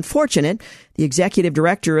really unfortunate. The executive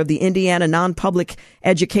director of the Indiana Non-Public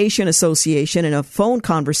Education Association, in a phone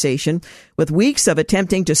conversation with weeks of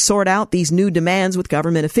attempting to sort out these new demands with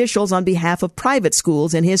government officials on behalf of private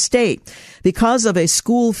schools in his state. Because if a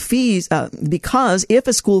school feels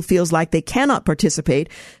like they cannot participate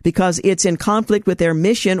because it's in conflict with their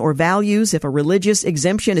mission or values, if a religious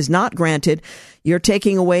exemption is not granted, you're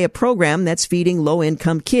taking away a program that's feeding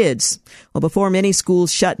low-income kids. Well, before many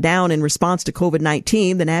schools shut down in response to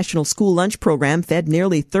COVID-19, the National School Lunch Program fed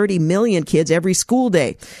nearly 30 million kids every school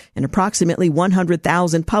day in approximately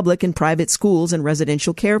 100,000 public and private schools and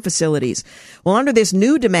residential care facilities. Well, under this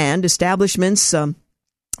new demand, establishments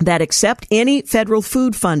that accept any federal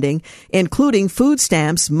food funding, including food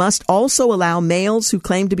stamps, must also allow males who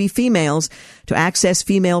claim to be females to access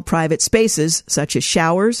female private spaces such as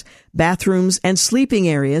showers, bathrooms, and sleeping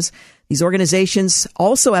areas. These organizations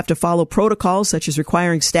also have to follow protocols such as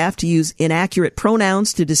requiring staff to use inaccurate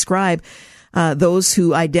pronouns to describe those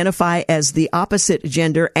who identify as the opposite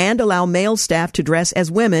gender, and allow male staff to dress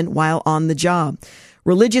as women while on the job.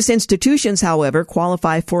 Religious institutions, however,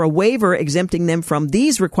 qualify for a waiver exempting them from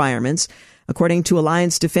these requirements, according to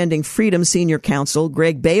Alliance Defending Freedom Senior Counsel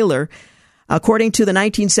Greg Baylor. According to the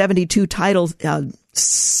 1972 Title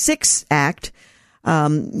VI Act,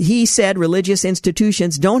 he said religious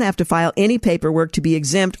institutions don't have to file any paperwork to be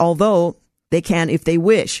exempt, although they can if they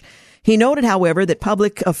wish. He noted, however, that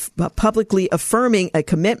publicly affirming a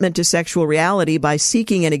commitment to sexual reality by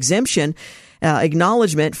seeking an exemption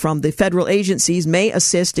acknowledgement from the federal agencies may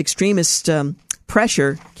assist extremist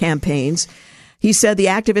pressure campaigns. He said the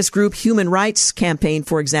activist group Human Rights Campaign,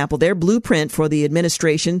 for example, their blueprint for the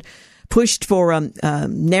administration pushed for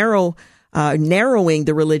narrowing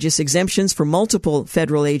the religious exemptions for multiple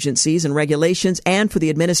federal agencies and regulations, and for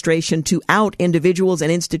the administration to out individuals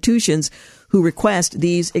and institutions who request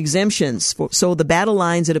these exemptions. So the battle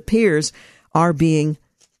lines, it appears, are being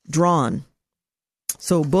drawn.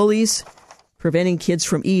 So bullies preventing kids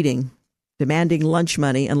from eating, demanding lunch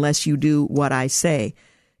money unless you do what I say,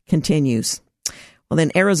 continues. Well,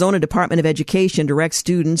 then Arizona Department of Education directs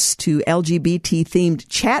students to LGBT-themed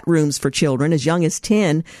chat rooms for children as young as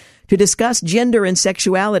 10 to discuss gender and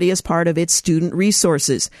sexuality as part of its student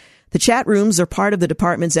resources. The chat rooms are part of the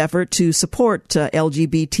department's effort to support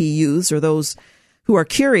LGBT youths or those who are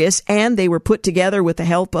curious, and they were put together with the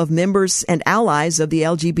help of members and allies of the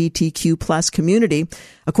LGBTQ plus community,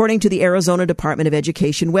 according to the Arizona Department of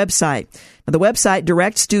Education website. Now, the website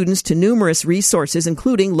directs students to numerous resources,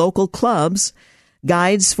 including local clubs,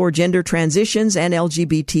 guides for gender transitions, and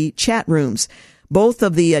LGBT chat rooms. Both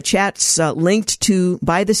of the chats linked to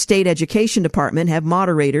by the state education department have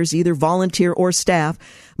moderators, either volunteer or staff,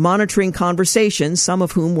 monitoring conversations, some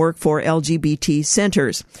of whom work for LGBT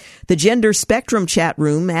centers. The Gender Spectrum chat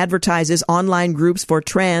room advertises online groups for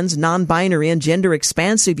trans, non-binary, and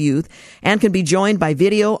gender-expansive youth and can be joined by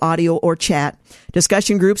video, audio, or chat.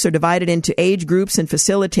 Discussion groups are divided into age groups and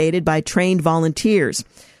facilitated by trained volunteers.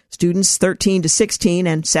 Students 13 to 16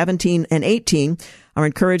 and 17 and 18 are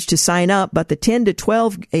encouraged to sign up, but the 10 to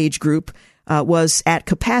 12 age group was at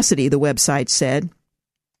capacity, the website said.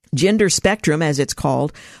 Gender Spectrum, as it's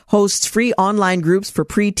called, hosts free online groups for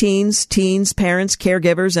preteens, teens, parents,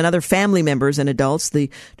 caregivers, and other family members and adults. The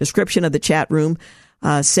description of the chat room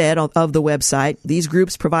said of the website, these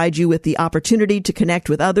groups provide you with the opportunity to connect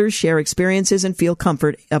with others, share experiences, and feel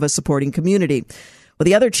comfort of a supporting community. Well,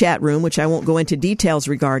 the other chat room, which I won't go into details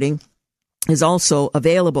regarding, is also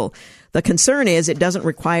available. The concern is it doesn't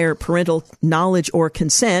require parental knowledge or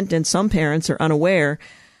consent, and some parents are unaware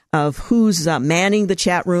of who's manning the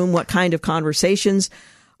chat room, what kind of conversations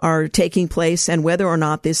are taking place, and whether or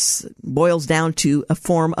not this boils down to a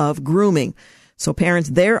form of grooming. So parents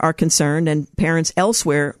there are concerned, and parents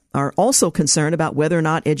elsewhere are also concerned about whether or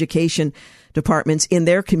not education departments in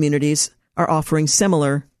their communities are offering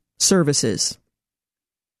similar services.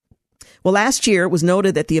 Well, last year it was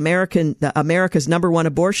noted that America's number one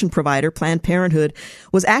abortion provider, Planned Parenthood,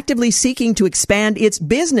 was actively seeking to expand its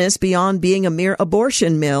business beyond being a mere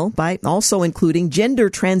abortion mill by also including gender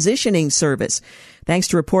transitioning service. Thanks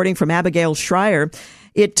to reporting from Abigail Schreier,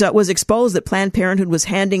 it was exposed that Planned Parenthood was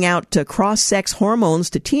handing out cross-sex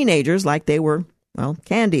hormones to teenagers like they were, well,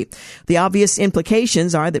 candy. The obvious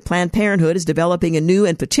implications are that Planned Parenthood is developing a new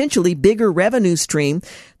and potentially bigger revenue stream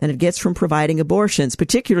than it gets from providing abortions,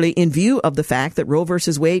 particularly in view of the fact that Roe v.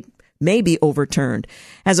 Wade may be overturned.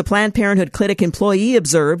 As a Planned Parenthood clinic employee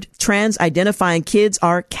observed, trans-identifying kids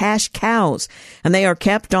are cash cows, and they are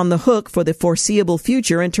kept on the hook for the foreseeable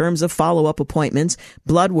future in terms of follow-up appointments,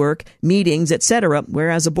 blood work, meetings, etc.,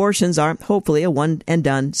 whereas abortions are hopefully a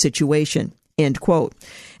one-and-done situation. End quote.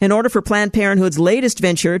 In order for Planned Parenthood's latest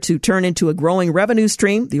venture to turn into a growing revenue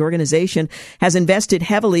stream, the organization has invested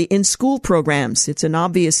heavily in school programs. It's an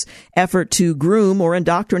obvious effort to groom or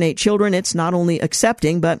indoctrinate children. It's not only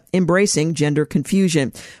accepting, but embracing gender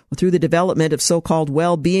confusion. Through the development of so-called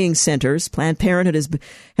well-being centers, Planned Parenthood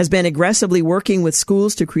has been aggressively working with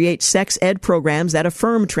schools to create sex ed programs that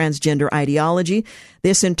affirm transgender ideology.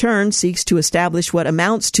 This, in turn, seeks to establish what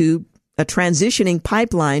amounts to a transitioning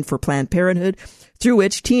pipeline for Planned Parenthood through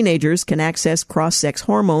which teenagers can access cross-sex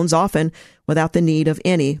hormones, often without the need of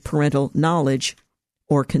any parental knowledge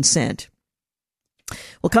or consent.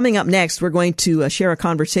 Well, coming up next, we're going to share a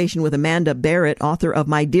conversation with Amanda Barrett, author of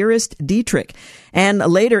My Dearest Dietrich. And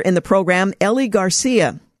later in the program, Ellie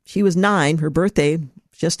Garcia. She was 9, her birthday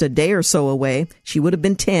just a day or so away. She would have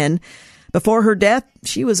been 10. Before her death,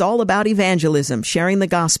 she was all about evangelism, sharing the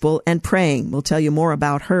gospel, and praying. We'll tell you more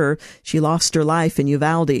about her. She lost her life in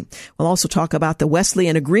Uvalde. We'll also talk about the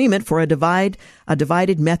Wesleyan Agreement for a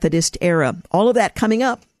divided Methodist era. All of that coming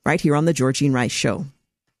up right here on The Georgene Rice Show.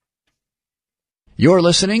 You're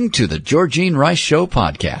listening to The Georgene Rice Show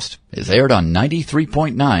podcast. It's aired on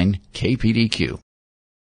 93.9 KPDQ.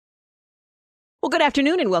 Well, good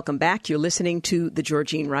afternoon and welcome back. You're listening to The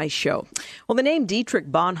Georgene Rice Show. Well, the name Dietrich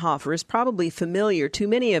Bonhoeffer is probably familiar to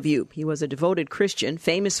many of you. He was a devoted Christian,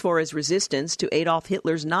 famous for his resistance to Adolf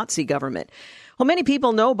Hitler's Nazi government. Well, many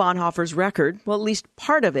people know Bonhoeffer's record, well, at least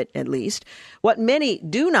part of it, at least. What many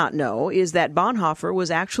do not know is that Bonhoeffer was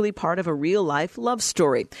actually part of a real-life love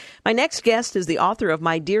story. My next guest is the author of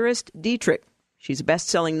My Dearest Dietrich. She's a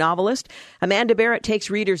best-selling novelist. Amanda Barrett takes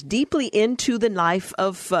readers deeply into the life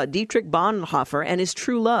of Dietrich Bonhoeffer and his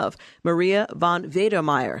true love, Maria von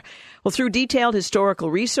Wedermeyer. Well, through detailed historical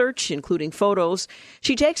research, including photos,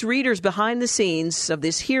 she takes readers behind the scenes of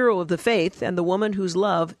this hero of the faith and the woman whose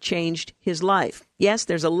love changed his life. Yes,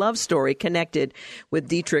 there's a love story connected with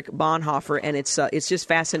Dietrich Bonhoeffer, and it's just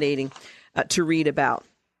fascinating to read about.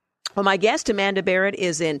 Well, my guest, Amanda Barrett,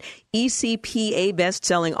 is an ECPA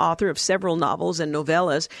best-selling author of several novels and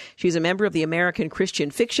novellas. She's a member of the American Christian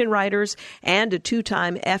Fiction Writers and a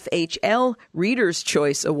two-time FHL Reader's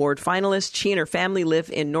Choice Award finalist. She and her family live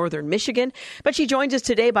in northern Michigan, but she joins us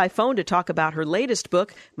today by phone to talk about her latest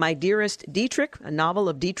book, My Dearest Dietrich, a novel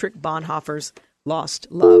of Dietrich Bonhoeffer's Lost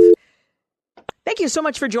Love. Thank you so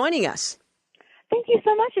much for joining us. Thank you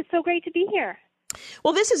so much. It's so great to be here.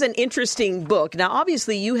 Well, this is an interesting book. Now,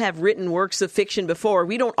 obviously, you have written works of fiction before.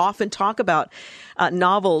 We don't often talk about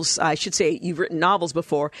novels. I should say you've written novels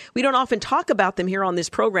before. We don't often talk about them here on this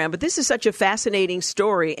program, but this is such a fascinating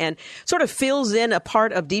story and sort of fills in a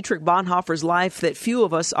part of Dietrich Bonhoeffer's life that few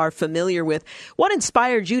of us are familiar with. What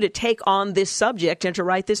inspired you to take on this subject and to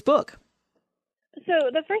write this book?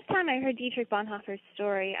 So the first time I heard Dietrich Bonhoeffer's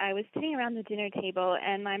story, I was sitting around the dinner table,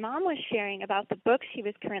 and my mom was sharing about the book she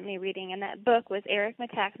was currently reading, and that book was Erich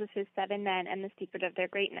Metaxas' Seven Men and the Secret of Their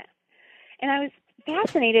Greatness. And I was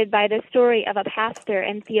fascinated by the story of a pastor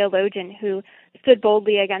and theologian who stood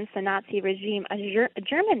boldly against the Nazi regime, a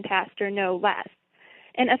German pastor no less.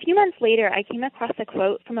 And a few months later, I came across a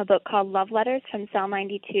quote from a book called Love Letters from Cell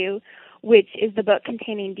 92, which is the book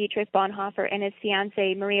containing Dietrich Bonhoeffer and his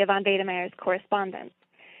fiancée, Maria von Wedemeyer's correspondence.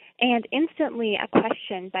 And instantly a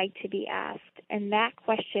question begged to be asked, and that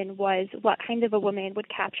question was, what kind of a woman would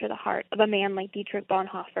capture the heart of a man like Dietrich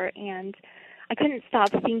Bonhoeffer? And I couldn't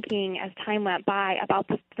stop thinking as time went by about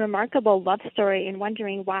this remarkable love story and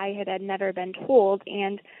wondering why it had never been told.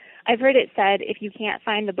 And I've heard it said, if you can't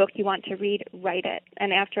find the book you want to read, write it.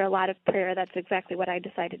 And after a lot of prayer, that's exactly what I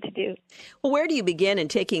decided to do. Well, where do you begin in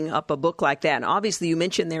taking up a book like that? And obviously, you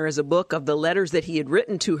mentioned there is a book of the letters that he had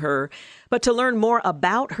written to her. But to learn more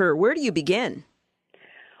about her, where do you begin?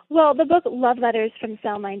 Well, the book Love Letters from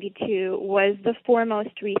Cell 92 was the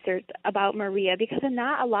foremost research about Maria because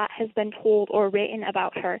not a lot has been told or written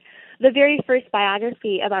about her. The very first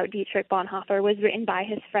biography about Dietrich Bonhoeffer was written by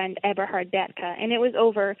his friend Eberhard Bethke, and it was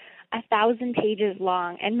over 1,000 pages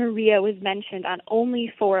long, and Maria was mentioned on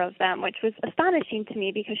only 4 of them, which was astonishing to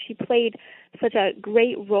me because she played such a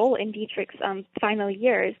great role in Dietrich's final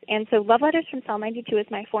years. And so Love Letters from Cell 92 is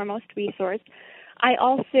my foremost resource. I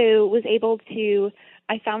also was able to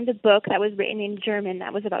I found a book that was written in German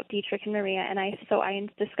that was about Dietrich and Maria, and I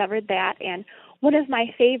discovered that. And one of my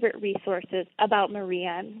favorite resources about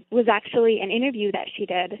Maria was actually an interview that she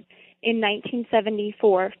did in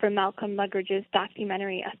 1974 for Malcolm Muggeridge's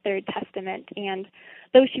documentary, A Third Testament. And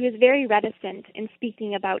though she was very reticent in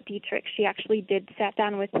speaking about Dietrich, she actually sat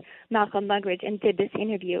down with Malcolm Muggeridge and did this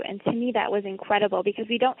interview. And to me, that was incredible because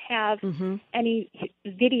we don't have any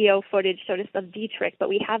video footage, of Dietrich, but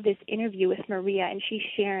we have this interview with Maria, and she's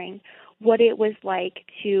sharing what it was like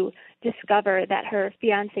to discover that her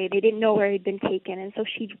fiancé, they didn't know where he'd been taken. And so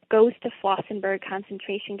she goes to Flossenburg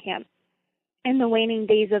concentration camp in the waning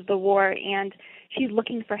days of the war, and she's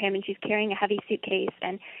looking for him, and she's carrying a heavy suitcase,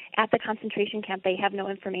 and at the concentration camp they have no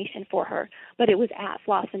information for her, but it was at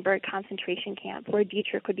Flossenburg concentration camp where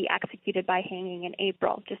Dietrich would be executed by hanging in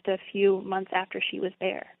April, just a few months after she was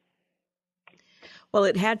there. Well,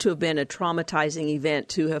 it had to have been a traumatizing event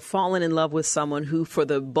to have fallen in love with someone who, for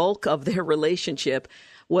the bulk of their relationship,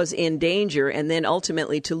 was in danger, and then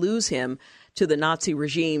ultimately to lose him to the Nazi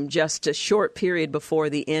regime just a short period before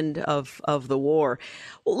the end of the war.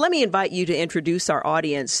 Well, let me invite you to introduce our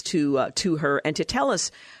audience to her and to tell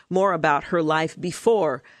us more about her life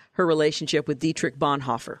before her relationship with Dietrich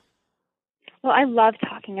Bonhoeffer. Well, I love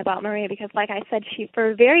talking about Maria because, like I said,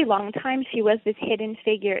 for a very long time, she was this hidden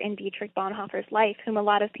figure in Dietrich Bonhoeffer's life, whom a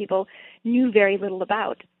lot of people knew very little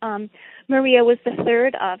about. Maria was the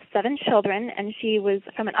third of 7 children, and she was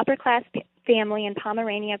from an upper-class family in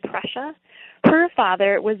Pomerania, Prussia. Her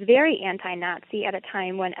father was very anti-Nazi at a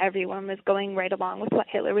time when everyone was going right along with what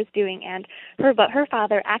Hitler was doing, and her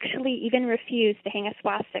father actually even refused to hang a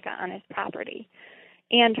swastika on his property.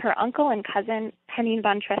 And her uncle and cousin, Henning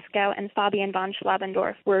von Tresckow and Fabian von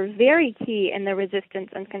Schlabendorf, were very key in the resistance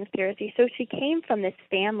and conspiracy. So she came from this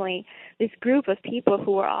family, this group of people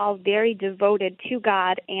who were all very devoted to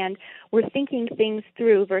God and were thinking things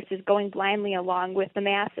through versus going blindly along with the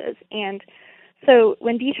masses. And so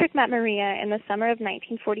when Dietrich met Maria in the summer of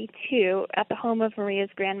 1942 at the home of Maria's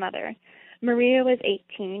grandmother, Maria was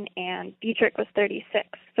 18 and Dietrich was 36.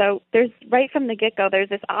 So right from the get-go, there's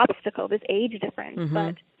this obstacle, this age difference.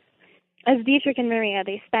 But as Dietrich and Maria,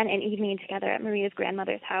 they spent an evening together at Maria's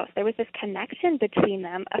grandmother's house. There was this connection between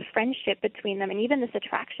them, a friendship between them, and even this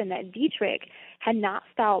attraction that Dietrich had not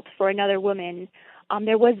felt for another woman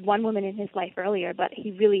There was one woman in his life earlier, but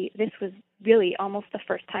this was really almost the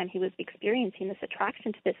first time he was experiencing this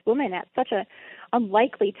attraction to this woman at such a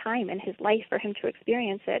unlikely time in his life for him to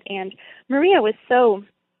experience it. And Maria was so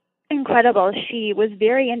incredible. She was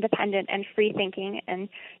very independent and free-thinking, and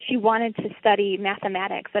she wanted to study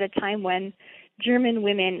mathematics at a time when German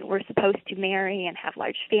women were supposed to marry and have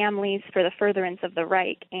large families for the furtherance of the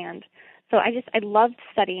Reich. And so I loved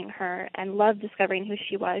studying her and loved discovering who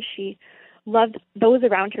she was. She loved those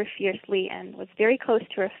around her fiercely and was very close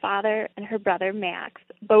to her father and her brother, Max,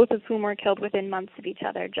 both of whom were killed within months of each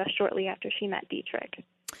other just shortly after she met Dietrich.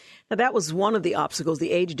 Now, that was one of the obstacles,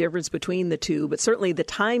 the age difference between the two, but certainly the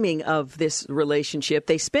timing of this relationship.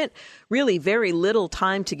 They spent really very little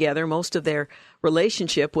time together. Most of their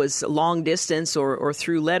relationship was long distance or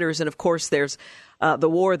through letters. And, of course, there's the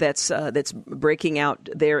war that's breaking out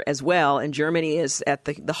there as well. And Germany is at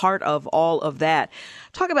the heart of all of that.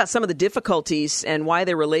 Talk about some of the difficulties and why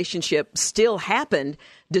their relationship still happened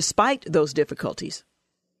despite those difficulties.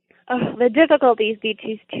 Oh, the difficulties these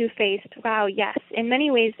two faced, wow, yes. In many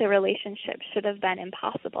ways, the relationship should have been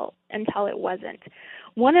impossible until it wasn't.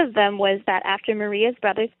 One of them was that after Maria's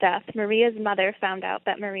brother's death, Maria's mother found out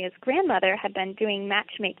that Maria's grandmother had been doing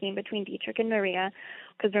matchmaking between Dietrich and Maria,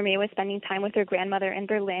 because Maria was spending time with her grandmother in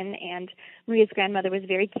Berlin, and Maria's grandmother was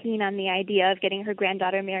very keen on the idea of getting her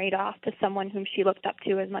granddaughter married off to someone whom she looked up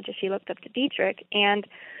to as much as she looked up to Dietrich.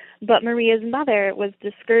 But Maria's mother was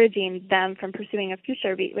discouraging them from pursuing a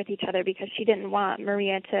future with each other because she didn't want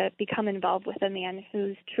Maria to become involved with a man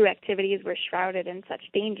whose true activities were shrouded in such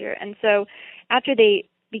danger. And so after they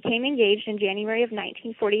became engaged in January of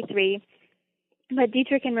 1943, but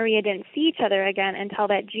Dietrich and Maria didn't see each other again until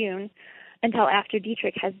that June, until after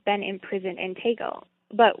Dietrich has been imprisoned in Tegel.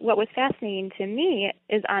 But what was fascinating to me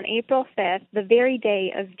is on April 5th, the very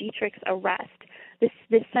day of Dietrich's arrest,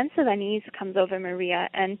 this sense of unease comes over Maria,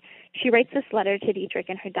 and she writes this letter to Dietrich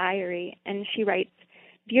in her diary, and she writes,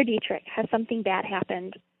 "Dear Dietrich, has something bad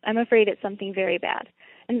happened? I'm afraid it's something very bad."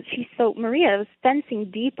 And Maria was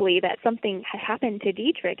sensing deeply that something had happened to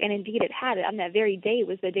Dietrich, and indeed it had. On that very day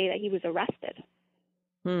was the day that he was arrested.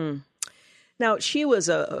 Now, she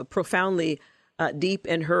was profoundly deep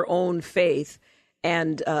in her own faith,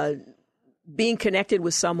 and being connected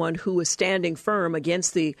with someone who was standing firm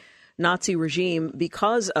against the Nazi regime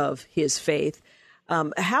because of his faith.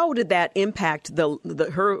 How did that impact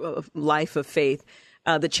her life of faith,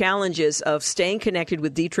 the challenges of staying connected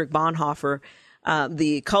with Dietrich Bonhoeffer,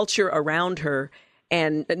 the culture around her,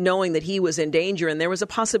 and knowing that he was in danger, and there was a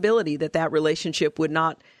possibility that relationship would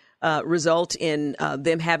not result in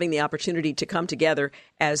them having the opportunity to come together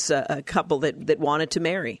as a couple that wanted to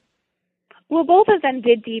marry? Well, both of them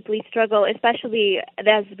did deeply struggle, especially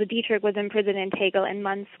as Dietrich was in prison in Tegel, and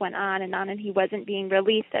months went on, and he wasn't being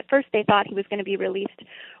released. At first, they thought he was going to be released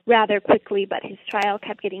rather quickly, but his trial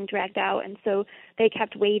kept getting dragged out, and so they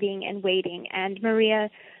kept waiting and waiting. And Maria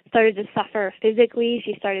started to suffer physically.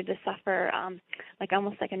 She started to suffer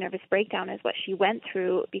almost like a nervous breakdown is what she went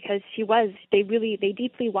through, because they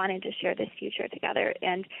deeply wanted to share this future together.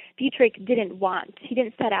 And Dietrich he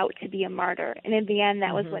didn't set out to be a martyr. And in the end,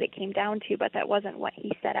 that was what it came down to, but that wasn't what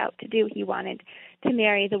he set out to do. He wanted to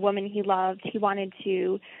marry the woman he loved. He wanted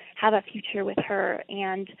to have a future with her.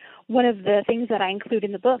 And one of the things that I include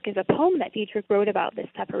in the book is a poem that Dietrich wrote about this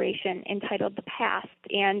separation entitled The Past.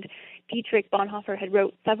 And Dietrich Bonhoeffer had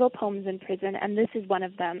wrote several poems in prison, and this is one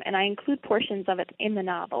of them. And I include portions of it in the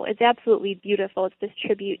novel. It's absolutely beautiful. It's this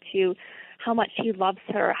tribute to how much he loves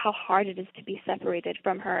her, how hard it is to be separated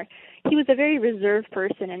from her. He was a very reserved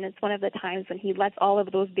person, and it's one of the times when he lets all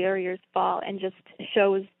of those barriers fall and just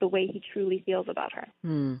shows the way he truly feels about her.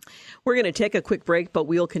 We're going to take a quick break, but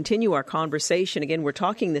we'll continue our conversation. Again, we're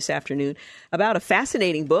talking this afternoon about a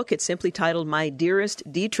fascinating book. It's simply titled My Dearest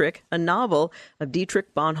Dietrich, a novel of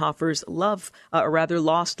Dietrich Bonhoeffer's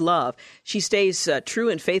lost love. She stays true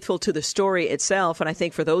and faithful to the story itself, and I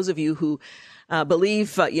think for those of you who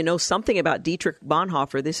believe you know something about Dietrich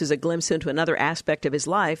Bonhoeffer, this is a glimpse into another aspect of his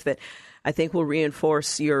life that I think will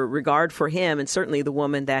reinforce your regard for him and certainly the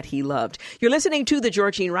woman that he loved. You're listening to The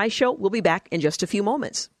Georgene Rice Show. We'll be back in just a few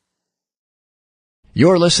moments.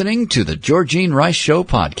 You're listening to The Georgene Rice Show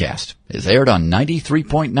podcast. It's aired on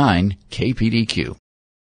 93.9 KPDQ.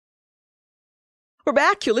 We're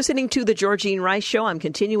back. You're listening to The Georgene Rice Show. I'm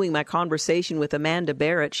continuing my conversation with Amanda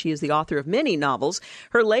Barrett. She is the author of many novels.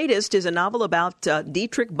 Her latest is a novel about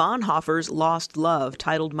Dietrich Bonhoeffer's lost love,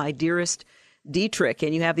 titled My Dearest Dietrich,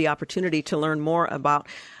 and you have the opportunity to learn more about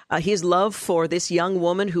his love for this young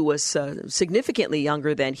woman who was significantly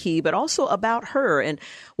younger than he, but also about her and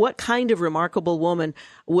what kind of remarkable woman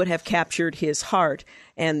would have captured his heart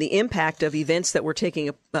and the impact of events that were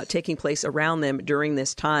taking place around them during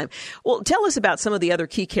this time. Well, tell us about some of the other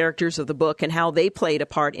key characters of the book and how they played a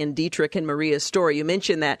part in Dietrich and Maria's story. You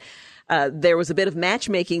mentioned that there was a bit of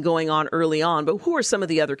matchmaking going on early on, but who are some of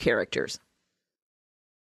the other characters?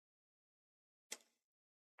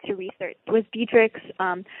 To research was Dietrich's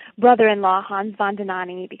brother-in-law, Hans von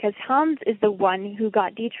Dohnanyi, because Hans is the one who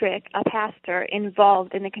got Dietrich, a pastor,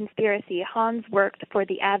 involved in the conspiracy. Hans worked for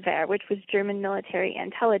the Abwehr, which was German military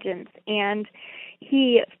intelligence, and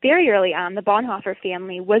he, very early on, the Bonhoeffer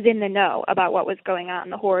family was in the know about what was going on,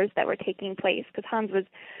 the horrors that were taking place, because Hans was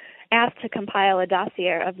asked to compile a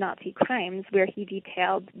dossier of Nazi crimes where he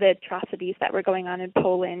detailed the atrocities that were going on in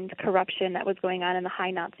Poland, corruption that was going on in the high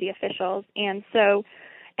Nazi officials. And so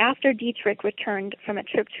after Dietrich returned from a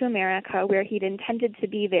trip to America where he'd intended to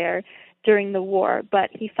be there during the war, but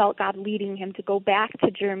he felt God leading him to go back to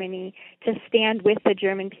Germany to stand with the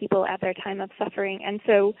German people at their time of suffering. And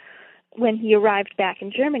so when he arrived back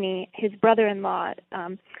in Germany, his brother-in-law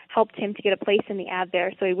helped him to get a place in the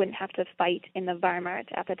Abwehr so he wouldn't have to fight in the Wehrmacht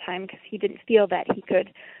at the time because he didn't feel that he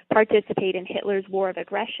could participate in Hitler's war of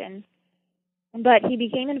aggression. But he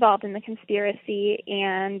became involved in the conspiracy,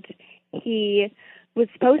 and he was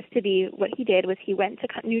supposed to be, what he did was he went to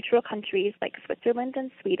neutral countries like Switzerland and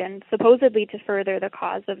Sweden, supposedly to further the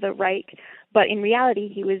cause of the Reich, but in reality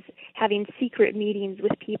he was having secret meetings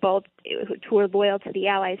with people who were loyal to the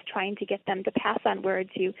Allies, trying to get them to pass on word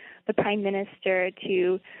to the Prime Minister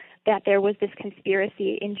that there was this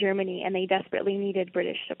conspiracy in Germany and they desperately needed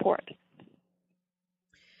British support.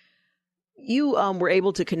 You were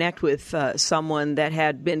able to connect with someone that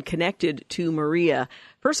had been connected to Maria.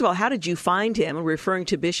 First of all, how did you find him? Referring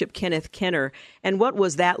to Bishop Kenneth Kenner. And what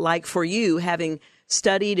was that like for you, having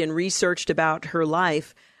studied and researched about her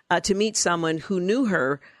life, to meet someone who knew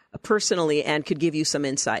her personally and could give you some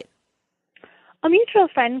insight? A mutual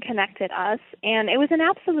friend connected us, and it was an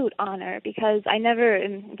absolute honor because I never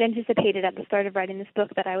anticipated at the start of writing this book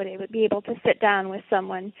that I would be able to sit down with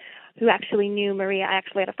someone who actually knew Maria. I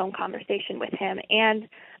actually had a phone conversation with him, and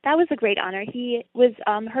that was a great honor. He was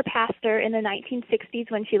her pastor in the 1960s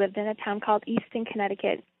when she lived in a town called Easton,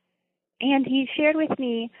 Connecticut, and he shared with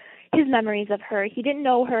me his memories of her. He didn't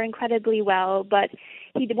know her incredibly well, but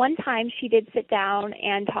one time she did sit down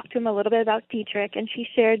and talk to him a little bit about Dietrich, and she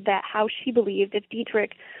shared that how she believed if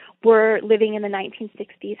Dietrich were living in the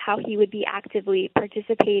 1960s, how he would be actively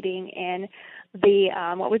participating in the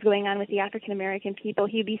what was going on with the African American people.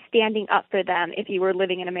 He'd be standing up for them if he were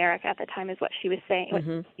living in America at the time, is what she was saying,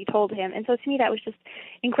 what she told him. And so to me, that was just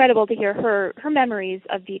incredible to hear her memories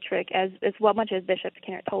of Dietrich as much as Bishop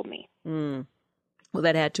Kenner told me. Well,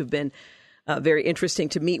 that had to have been very interesting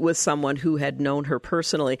to meet with someone who had known her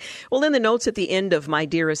personally. Well, in the notes at the end of My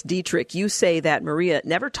Dearest Dietrich, you say that Maria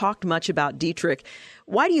never talked much about Dietrich.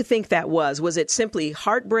 Why do you think that was? Was it simply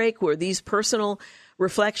heartbreak? Were these personal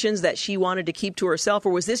reflections that she wanted to keep to herself?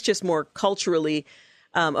 Or was this just more culturally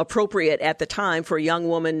appropriate at the time for a young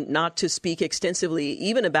woman not to speak extensively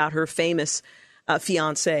even about her famous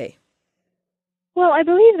fiancé? Well, I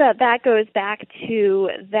believe that goes back to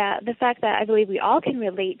the fact that I believe we all can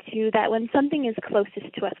relate to that when something is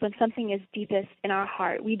closest to us, when something is deepest in our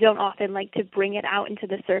heart, we don't often like to bring it out into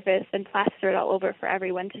the surface and plaster it all over for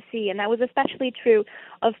everyone to see. And that was especially true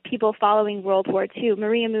of people following World War II.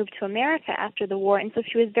 Maria moved to America after the war, and so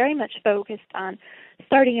she was very much focused on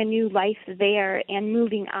starting a new life there and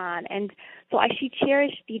moving on. And so she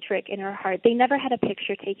cherished Dietrich in her heart. They never had a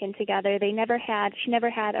picture taken together. She never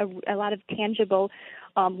had a lot of tangible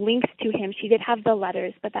links to him. She did have the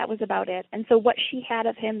letters, but that was about it. And so what she had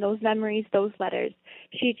of him, those memories, those letters,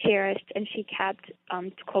 she cherished and she kept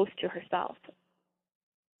close to herself.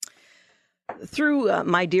 Through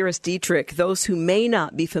My Dearest Dietrich, those who may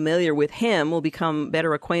not be familiar with him will become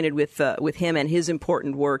better acquainted with him and his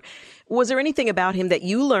important work. Was there anything about him that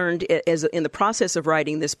you learned as in the process of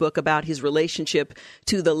writing this book about his relationship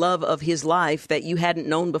to the love of his life that you hadn't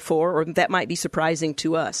known before, or that might be surprising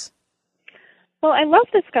to us? Well, I love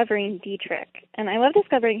discovering Dietrich, and I love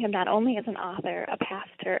discovering him not only as an author, a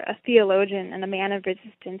pastor, a theologian, and a man of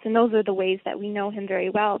resistance, and those are the ways that we know him very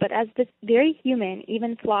well, but as this very human,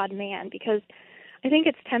 even flawed man, because I think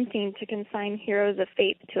it's tempting to consign heroes of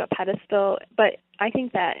faith to a pedestal, but I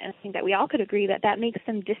think that we all could agree that makes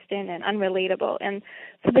them distant and unrelatable. And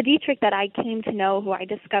so the Dietrich that I came to know, who I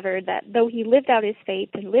discovered that though he lived out his faith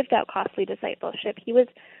and lived out costly discipleship, he was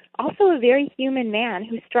also a very human man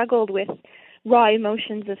who struggled with raw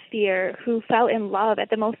emotions of fear, who fell in love at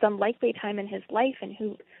the most unlikely time in his life, and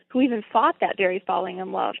who even fought that very falling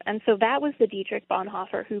in love. And so that was the Dietrich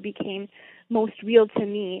Bonhoeffer who became most real to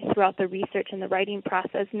me throughout the research and the writing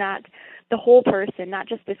process, not the whole person, not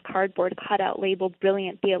just this cardboard cutout labeled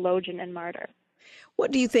brilliant theologian and martyr.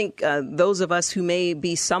 What do you think those of us who may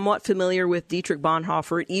be somewhat familiar with Dietrich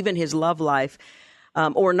Bonhoeffer, even his love life,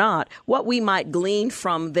 or not, what we might glean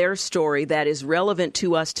from their story that is relevant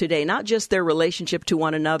to us today, not just their relationship to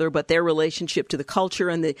one another, but their relationship to the culture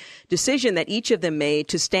and the decision that each of them made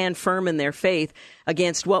to stand firm in their faith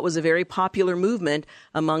against what was a very popular movement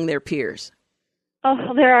among their peers?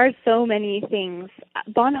 Oh, there are so many things.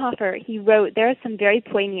 Bonhoeffer, there are some very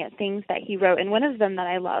poignant things that he wrote, and one of them that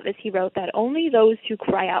I love is he wrote that only those who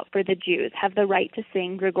cry out for the Jews have the right to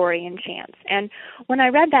sing Gregorian chants. And when I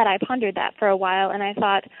read that, I pondered that for a while, and I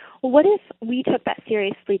thought, well, what if we took that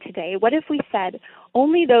seriously today? What if we said,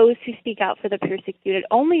 only those who speak out for the persecuted,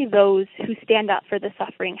 only those who stand up for the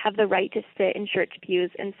suffering have the right to sit in church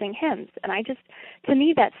pews and sing hymns? And to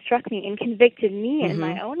me, that struck me and convicted me in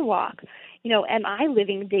my own walk. Am I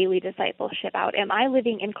living daily discipleship out? Am I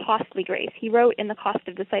living in costly grace? He wrote in The Cost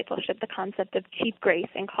of Discipleship the concept of cheap grace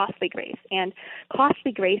and costly grace. And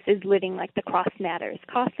costly grace is living like the cross matters.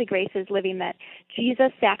 Costly grace is living that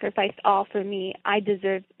Jesus sacrificed all for me. I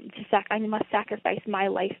must sacrifice my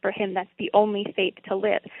life for him. That's the only faith to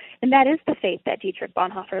live. And that is the faith that Dietrich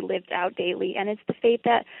Bonhoeffer lived out daily. And it's the faith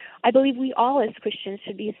that I believe we all as Christians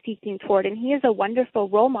should be seeking toward. And he is a wonderful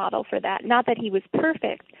role model for that. Not that he was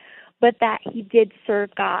perfect, but that he did serve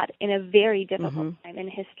God in a very difficult time in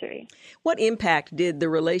history. What impact did the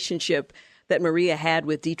relationship that Maria had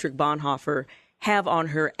with Dietrich Bonhoeffer have on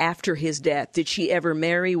her after his death? Did she ever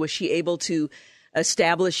marry? Was she able to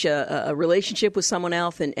establish a relationship with someone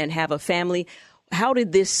else and have a family? How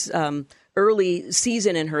did this early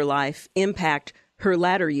season in her life impact her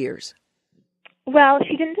latter years? Well,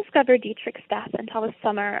 she didn't discover Dietrich's death until the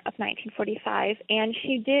summer of 1945, and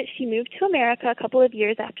she moved to America a couple of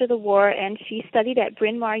years after the war, and she studied at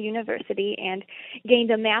Bryn Mawr University and gained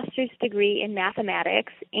a master's degree in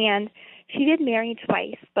mathematics, and she did marry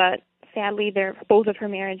twice, but sadly both of her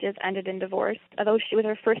marriages ended in divorce. Although with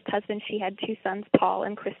her first husband, she had two sons, Paul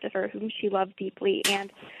and Christopher, whom she loved deeply,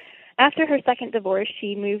 and after her second divorce,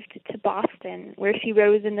 she moved to Boston, where she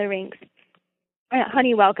rose in the ranks at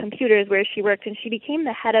Honeywell Computers, where she worked, and she became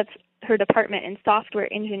the head of her department in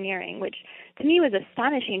software engineering, which to me was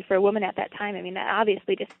astonishing for a woman at that time. I mean, that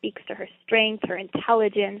obviously just speaks to her strength, her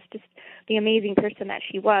intelligence, just the amazing person that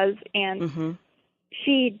she was. And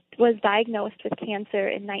she was diagnosed with cancer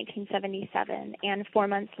in 1977, and 4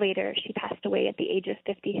 months later, she passed away at the age of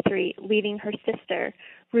 53, leaving her sister,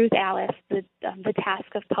 Ruth Alice, the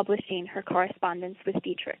task of publishing her correspondence with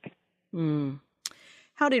Dietrich.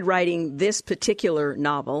 How did writing this particular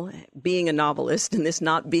novel, being a novelist and this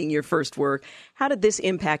not being your first work, how did this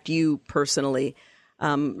impact you personally?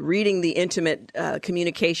 Reading the intimate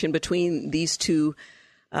communication between these two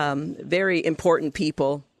very important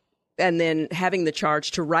people and then having the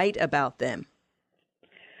charge to write about them.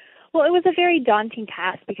 Well, it was a very daunting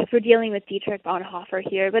task because we're dealing with Dietrich Bonhoeffer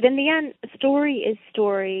here. But in the end, story is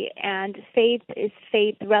story and faith is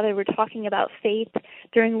faith, whether we're talking about faith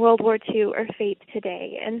during World War II or faith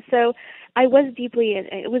today. And so it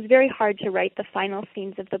was very hard to write the final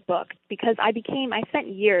scenes of the book because I spent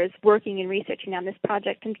years working and researching on this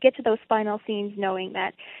project and to get to those final scenes knowing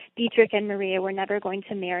that Dietrich and Maria were never going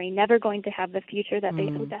to marry, never going to have the future that they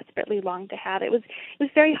so desperately longed to have. It was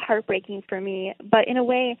very heartbreaking for me, but in a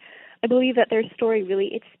way, I believe that their story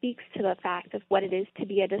it speaks to the fact of what it is to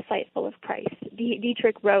be a disciple of Christ.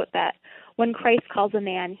 Dietrich wrote that when Christ calls a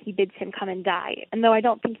man, he bids him come and die. And though I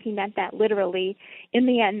don't think he meant that literally, in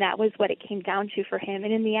the end, that was what it came down to for him.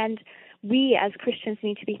 And in the end, we as Christians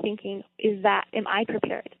need to be thinking, am I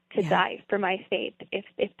prepared to die for my faith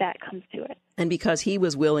if that comes to it? And because he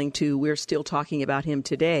was willing to, we're still talking about him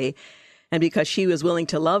today. And because she was willing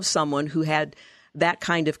to love someone who had that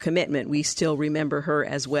kind of commitment, we still remember her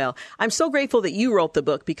as well. I'm so grateful that you wrote the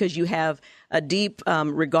book because you have a deep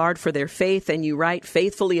regard for their faith and you write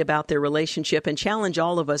faithfully about their relationship and challenge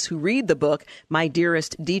all of us who read the book, My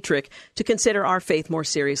Dearest Dietrich, to consider our faith more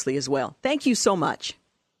seriously as well. Thank you so much.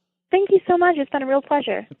 Thank you so much. It's been a real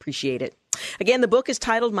pleasure. Appreciate it. Again, the book is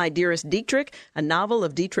titled My Dearest Dietrich, a novel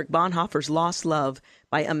of Dietrich Bonhoeffer's lost love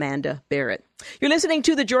by Amanda Barrett. You're listening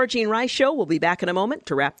to The Georgene Rice Show. We'll be back in a moment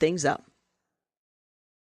to wrap things up.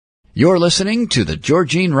 You're listening to the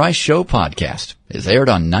Georgene Rice Show podcast. It's aired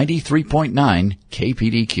on 93.9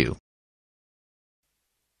 KPDQ.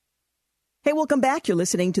 Hey, welcome back. You're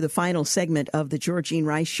listening to the final segment of the Georgene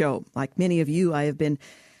Rice Show. Like many of you, I have been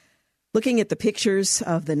Looking at the pictures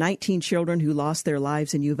of the 19 children who lost their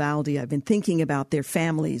lives in Uvalde, I've been thinking about their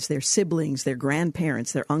families, their siblings, their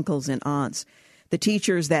grandparents, their uncles and aunts, the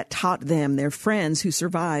teachers that taught them, their friends who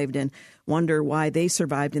survived, and wonder why they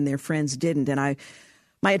survived and their friends didn't. And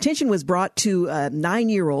my attention was brought to a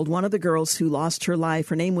 9-year-old, one of the girls who lost her life.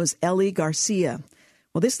 Her name was Ellie Garcia.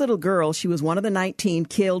 Well, this little girl, she was one of the 19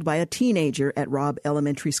 killed by a teenager at Robb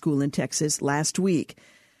Elementary School in Texas last week.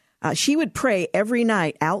 She would pray every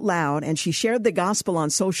night out loud, and she shared the gospel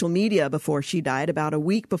on social media before she died, about a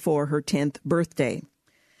week before her 10th birthday.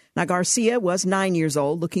 Now, Garcia was 9 years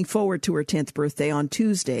old, looking forward to her 10th birthday on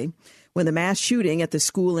Tuesday, when the mass shooting at the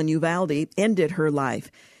school in Uvalde ended her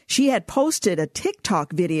life. She had posted a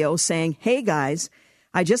TikTok video saying, "Hey guys,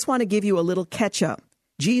 I just want to give you a little catch up.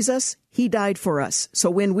 Jesus, he died for us.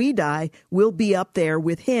 So when we die, we'll be up there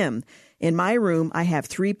with him. In my room, I have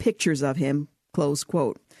 3 pictures of him," close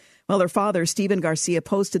quote. Well, her father, Stephen Garcia,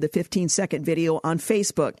 posted the 15-second video on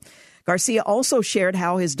Facebook. Garcia also shared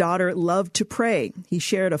how his daughter loved to pray. He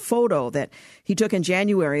shared a photo that he took in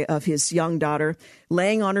January of his young daughter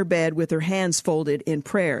laying on her bed with her hands folded in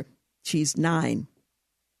prayer. She's 9.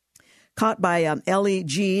 Caught by Ellie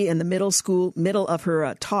G. in the middle of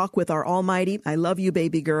her talk with our Almighty. "I love you,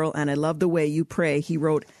 baby girl, and I love the way you pray," he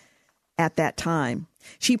wrote at that time.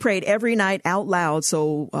 She prayed every night out loud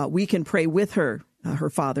so we can pray with her,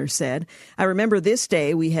 her father said. "I remember this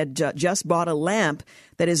day we had just bought a lamp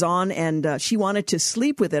that is on, and she wanted to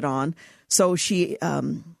sleep with it on, so she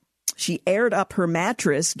aired up her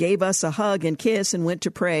mattress, gave us a hug and kiss, and went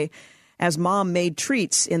to pray as Mom made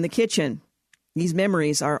treats in the kitchen. These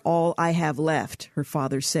memories are all I have left," her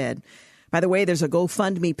father said. By the way, there's a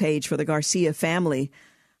GoFundMe page for the Garcia family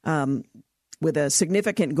with a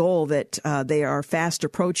significant goal that they are fast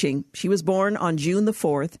approaching. She was born on June the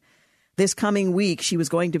 4th. This coming week, she was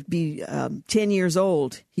going to be 10 years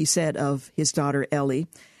old, he said of his daughter, Ellie.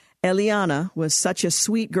 Eliana was such a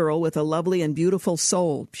sweet girl with a lovely and beautiful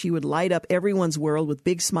soul. She would light up everyone's world with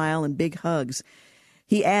big smile and big hugs.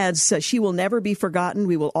 He adds, "She will never be forgotten.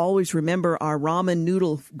 We will always remember our ramen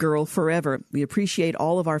noodle girl forever. We appreciate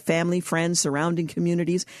all of our family, friends, surrounding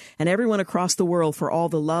communities, and everyone across the world for all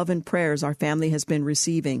the love and prayers our family has been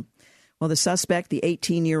receiving." Well, the suspect, the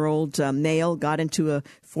 18-year-old male, got into a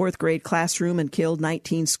 4th grade classroom and killed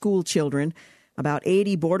 19 school children. About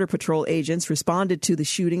 80 Border Patrol agents responded to the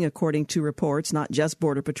shooting, according to reports, not just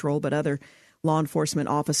Border Patrol, but other law enforcement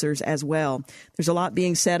officers as well. There's a lot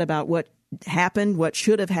being said about what happened, what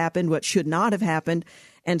should have happened, what should not have happened,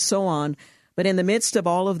 and so on. But in the midst of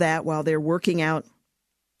all of that, while they're working out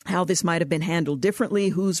how this might have been handled differently,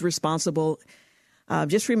 who's responsible,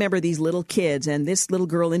 just remember these little kids, and this little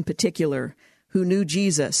girl in particular, who knew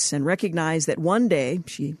Jesus and recognized that one day,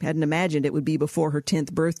 she hadn't imagined it would be before her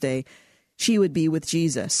 10th birthday, she would be with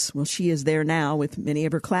Jesus. Well, she is there now with many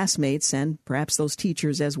of her classmates and perhaps those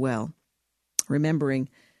teachers as well, remembering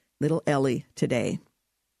little Ellie today.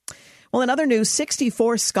 Well, in other news,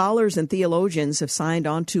 64 scholars and theologians have signed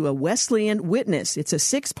on to a Wesleyan Witness. It's a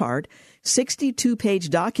 6-part, 62-page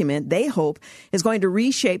document they hope is going to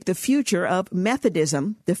reshape the future of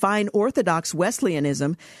Methodism, define Orthodox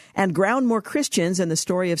Wesleyanism, and ground more Christians in the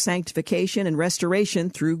story of sanctification and restoration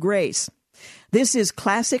through grace. This is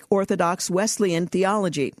classic Orthodox Wesleyan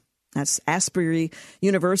theology. That's Asbury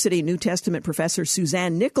University New Testament professor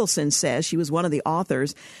Suzanne Nicholson says. She was one of the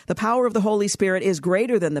authors. The power of the Holy Spirit is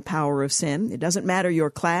greater than the power of sin. It doesn't matter your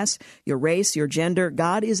class, your race, your gender.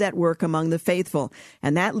 God is at work among the faithful.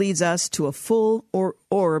 And that leads us to a full or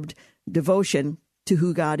orbed devotion to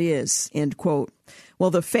who God is, end quote.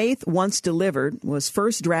 Well, the Faith Once Delivered was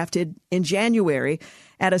first drafted in January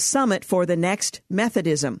at a summit for the next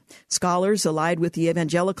Methodism. Scholars allied with the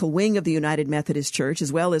evangelical wing of the United Methodist Church,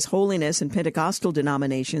 as well as holiness and Pentecostal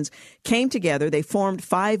denominations, came together. They formed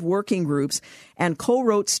 5 working groups and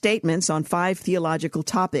co-wrote statements on 5 theological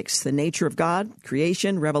topics: the nature of God,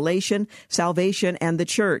 creation, revelation, salvation, and the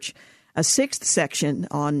church. A 6th section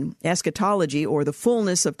on eschatology, or the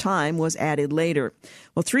fullness of time, was added later.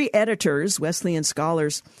 Well, 3 editors, Wesleyan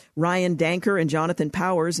scholars Ryan Danker and Jonathan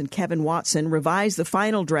Powers and Kevin Watson, revised the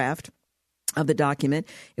final draft of the document.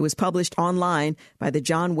 It was published online by the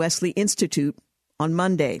John Wesley Institute on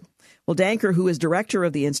Monday. Well, Danker, who is director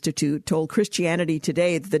of the Institute, told Christianity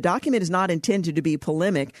Today that the document is not intended to be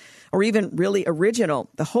polemic or even really original.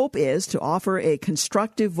 The hope is to offer a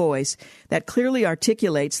constructive voice that clearly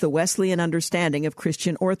articulates the Wesleyan understanding of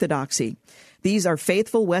Christian orthodoxy. These are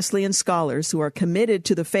faithful Wesleyan scholars who are committed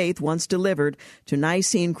to the faith once delivered to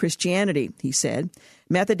Nicene Christianity, he said.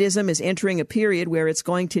 Methodism is entering a period where it's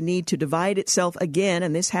going to need to divide itself again,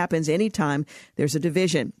 and this happens anytime there's a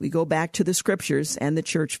division. We go back to the Scriptures and the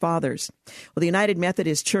Church Fathers. Well, the United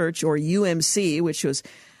Methodist Church, or UMC, which was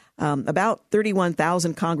about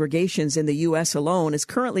 31,000 congregations in the U.S. alone, is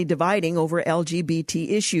currently dividing over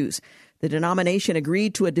LGBT issues. The denomination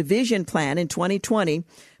agreed to a division plan in 2020,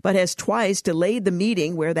 but has twice delayed the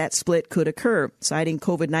meeting where that split could occur, citing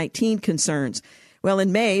COVID-19 concerns. Well,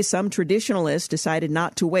 in May, some traditionalists decided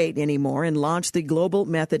not to wait anymore and launched the Global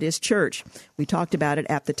Methodist Church. We talked about it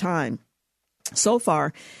at the time. So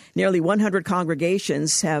far, nearly 100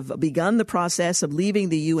 congregations have begun the process of leaving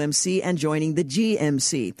the UMC and joining the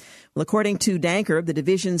GMC. Well, according to Danker, the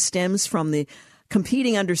division stems from the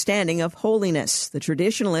competing understanding of holiness. The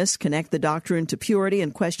traditionalists connect the doctrine to purity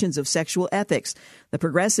and questions of sexual ethics. The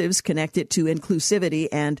progressives connect it to inclusivity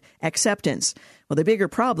and acceptance. Well, the bigger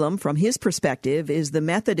problem from his perspective is the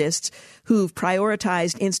Methodists who've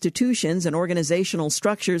prioritized institutions and organizational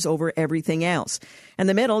structures over everything else. In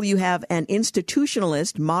the middle, you have an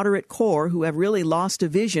institutionalist moderate core who have really lost a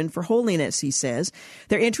vision for holiness, he says.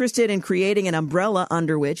 They're interested in creating an umbrella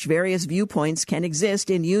under which various viewpoints can exist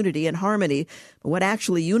in unity and harmony. But what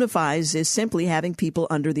actually unifies is simply having people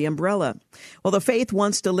under the umbrella. Well, the faith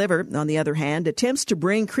once delivered, on the other hand, attempts to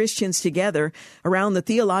bring Christians together around the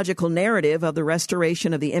theological narrative of the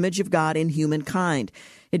restoration of the image of God in humankind.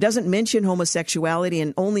 It doesn't mention homosexuality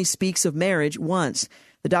and only speaks of marriage once.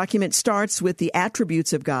 The document starts with the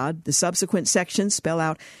attributes of God. The subsequent sections spell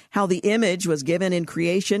out how the image was given in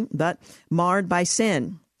creation, but marred by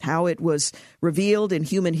sin, how it was revealed in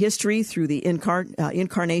human history through the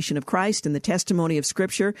incarnation of Christ and the testimony of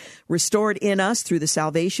Scripture, restored in us through the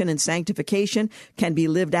salvation and sanctification, can be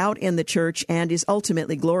lived out in the church, and is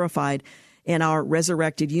ultimately glorified in our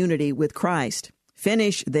resurrected unity with Christ.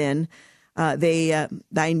 Finish, then,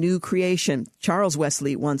 thy new creation. Charles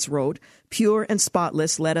Wesley once wrote, "Pure and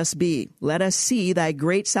spotless let us be. Let us see thy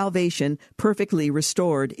great salvation perfectly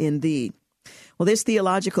restored in thee." Well, this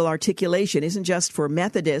theological articulation isn't just for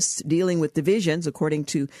Methodists dealing with divisions, according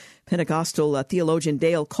to Pentecostal theologian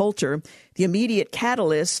Dale Coulter. The immediate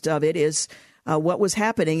catalyst of it is what was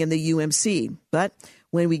happening in the UMC. But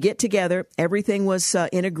when we get together, everything was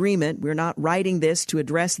in agreement. We're not writing this to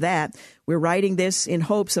address that. We're writing this in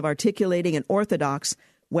hopes of articulating an orthodox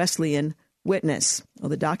Wesleyan witness. Well,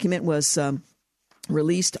 the document was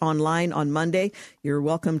released online on Monday. You're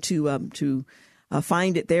welcome to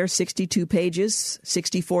find it there, 62 pages,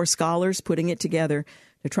 64 scholars putting it together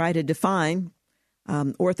to try to define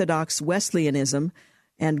Orthodox Wesleyanism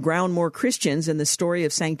and ground more Christians in the story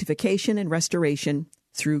of sanctification and restoration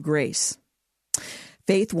through grace.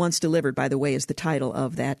 Faith Once Delivered, by the way, is the title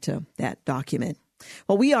of that document.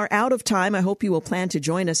 Well, we are out of time. I hope you will plan to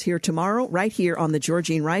join us here tomorrow, right here on the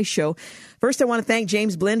Georgene Rice Show. First, I want to thank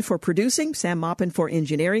James Blend for producing, Sam Maupin for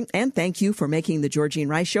engineering, and thank you for making the Georgene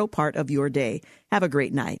Rice Show part of your day. Have a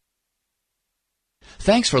great night.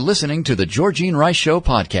 Thanks for listening to the Georgene Rice Show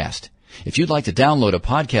podcast. If you'd like to download a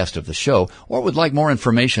podcast of the show or would like more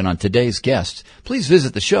information on today's guests, please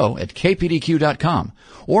visit the show at kpdq.com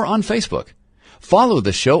or on Facebook. Follow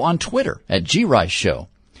the show on Twitter at GRiceShow.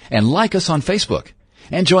 And like us on Facebook.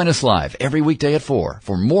 And join us live every weekday at 4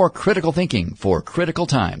 for more critical thinking for critical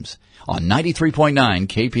times on 93.9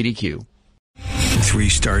 KPDQ.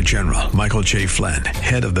 3-star General Michael J. Flynn,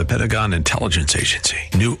 head of the Pentagon Intelligence Agency,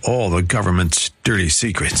 knew all the government's dirty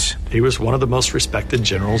secrets. He was one of the most respected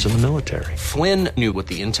generals in the military. Flynn knew what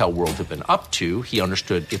the intel world had been up to. He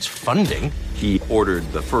understood its funding. He ordered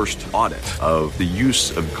the first audit of the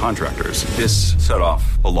use of contractors. This set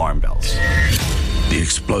off alarm bells. The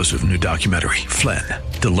explosive new documentary, Flynn,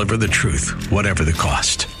 Deliver the Truth, Whatever the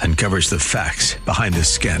Cost, uncovers the facts behind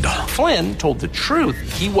this scandal. Flynn told the truth.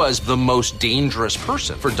 He was the most dangerous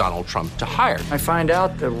person for Donald Trump to hire. I find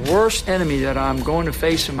out the worst enemy that I'm going to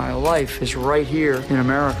face in my life is right here in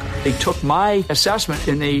America. They took my assessment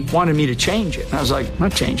and they wanted me to change it. And I was like, I'm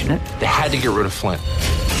not changing it. They had to get rid of Flynn.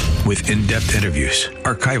 With in-depth interviews,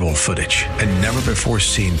 archival footage, and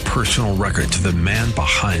never-before-seen personal records of the man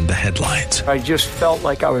behind the headlines. I just felt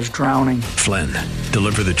like I was drowning. Flynn,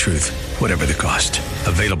 Deliver the Truth, Whatever the Cost.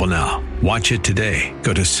 Available now. Watch it today.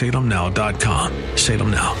 Go to salemnow.com.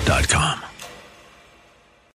 salemnow.com.